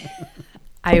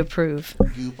 I approve.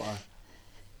 Goop on.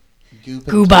 Goop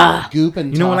and Gooba. Goop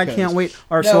and You know what? I tacos. can't wait.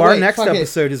 No, So our wait, next fuck it.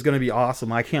 episode is going to be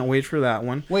awesome. I can't wait for that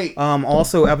one. Wait.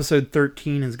 Also, episode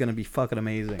 13 is going to be fucking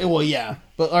amazing. Well, yeah.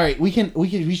 But all right,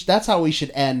 that's how we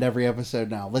should end every episode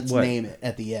now. Let's What? name it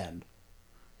at the end.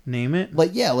 Name it.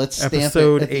 Like, yeah, let's stamp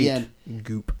Episode it at 8. the end.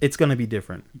 Goop. It's going to be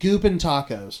different. Goop and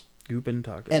tacos. Goop and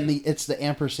tacos. And it's the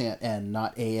ampersand N,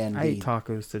 not A-N-D. I ate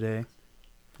tacos today.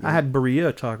 I had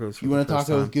burrito tacos. For You the want a first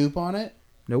taco time. with goop on it?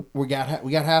 Nope. We got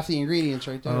half the ingredients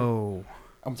right there. Oh.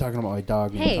 I'm talking about my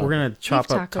dog. named Hey. Taco. We're going to chop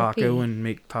Beef up taco taco pea. and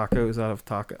make tacos out of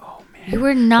taco. Oh, man. You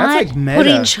were not like meta.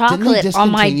 putting Didn't they chocolate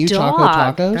on my discontinue dog.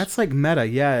 Choco Tacos? That's like meta.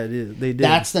 Yeah, it is. They did.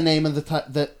 That's the name of the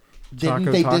didn't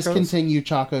Taco they Tacos? discontinue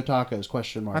Choco Tacos?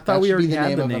 Question mark. I thought That we should be already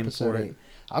had the of name episode for it. 8.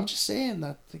 I'm just saying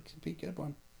that it could be a good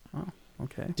one.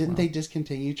 Okay. Didn't well, they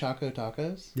discontinue Choco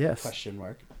Tacos? Yes. Question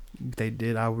mark. They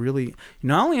did. I only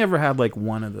ever had like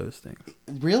one of those things.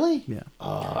 Really? Yeah.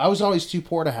 Oh, I was always too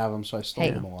poor to have them, so I stole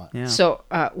Hey. them a lot. Yeah. So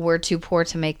we're too poor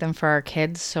to make them for our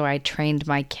kids, so I trained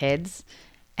my kids,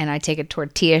 and I take a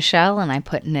tortilla shell and I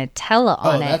put Nutella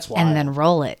on that's it, and wild. then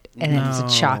roll it, and then it's No. a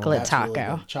chocolate That's really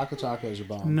taco. good. Choco Tacos are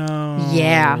bomb. No.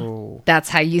 Yeah, that's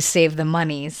how you save the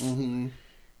monies. Mm-hmm.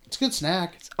 It's a good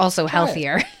snack. Also Try it.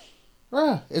 healthier.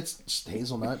 It's just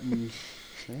hazelnut and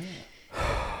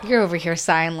You're over here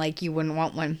sighing like you wouldn't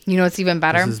want one. You know what's even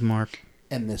better? This is Mark.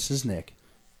 and this is Nick,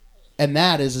 and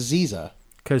that is Aziza.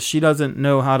 Because she doesn't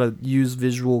know how to use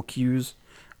visual cues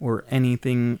or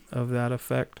anything of that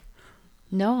effect.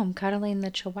 No, I'm cuddling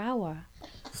the chihuahua.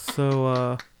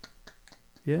 So,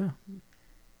 yeah.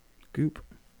 Goop.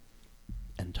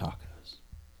 And tacos.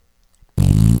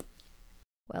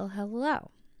 Well,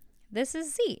 hello. This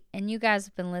is Z, and you guys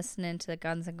have been listening to the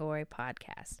Guns and Gory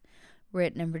podcast.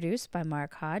 Written and produced by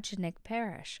Mark Hodge and Nick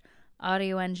Parrish.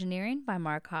 Audio engineering by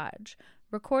Mark Hodge.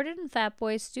 Recorded in Fat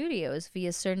Boy Studios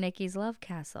via Sir Nicky's Love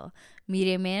Castle.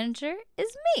 Media manager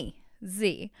is me,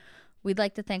 Z. We'd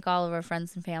like to thank all of our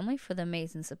friends and family for the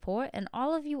amazing support and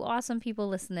all of you awesome people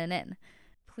listening in.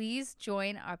 Please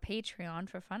join our Patreon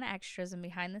for fun extras and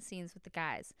behind the scenes with the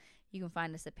guys. You can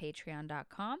find us at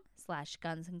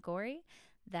patreon.com/gunsandgory.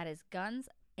 That is guns,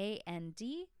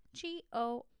 ANDGORY.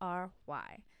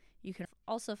 You can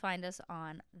also find us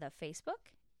on the Facebook,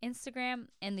 Instagram,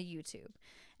 and the YouTube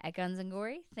at Guns and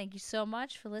Gory. Thank you so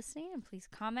much for listening, and please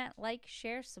comment, like,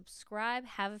 share, subscribe,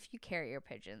 have a few carrier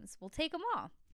pigeons. We'll take them all.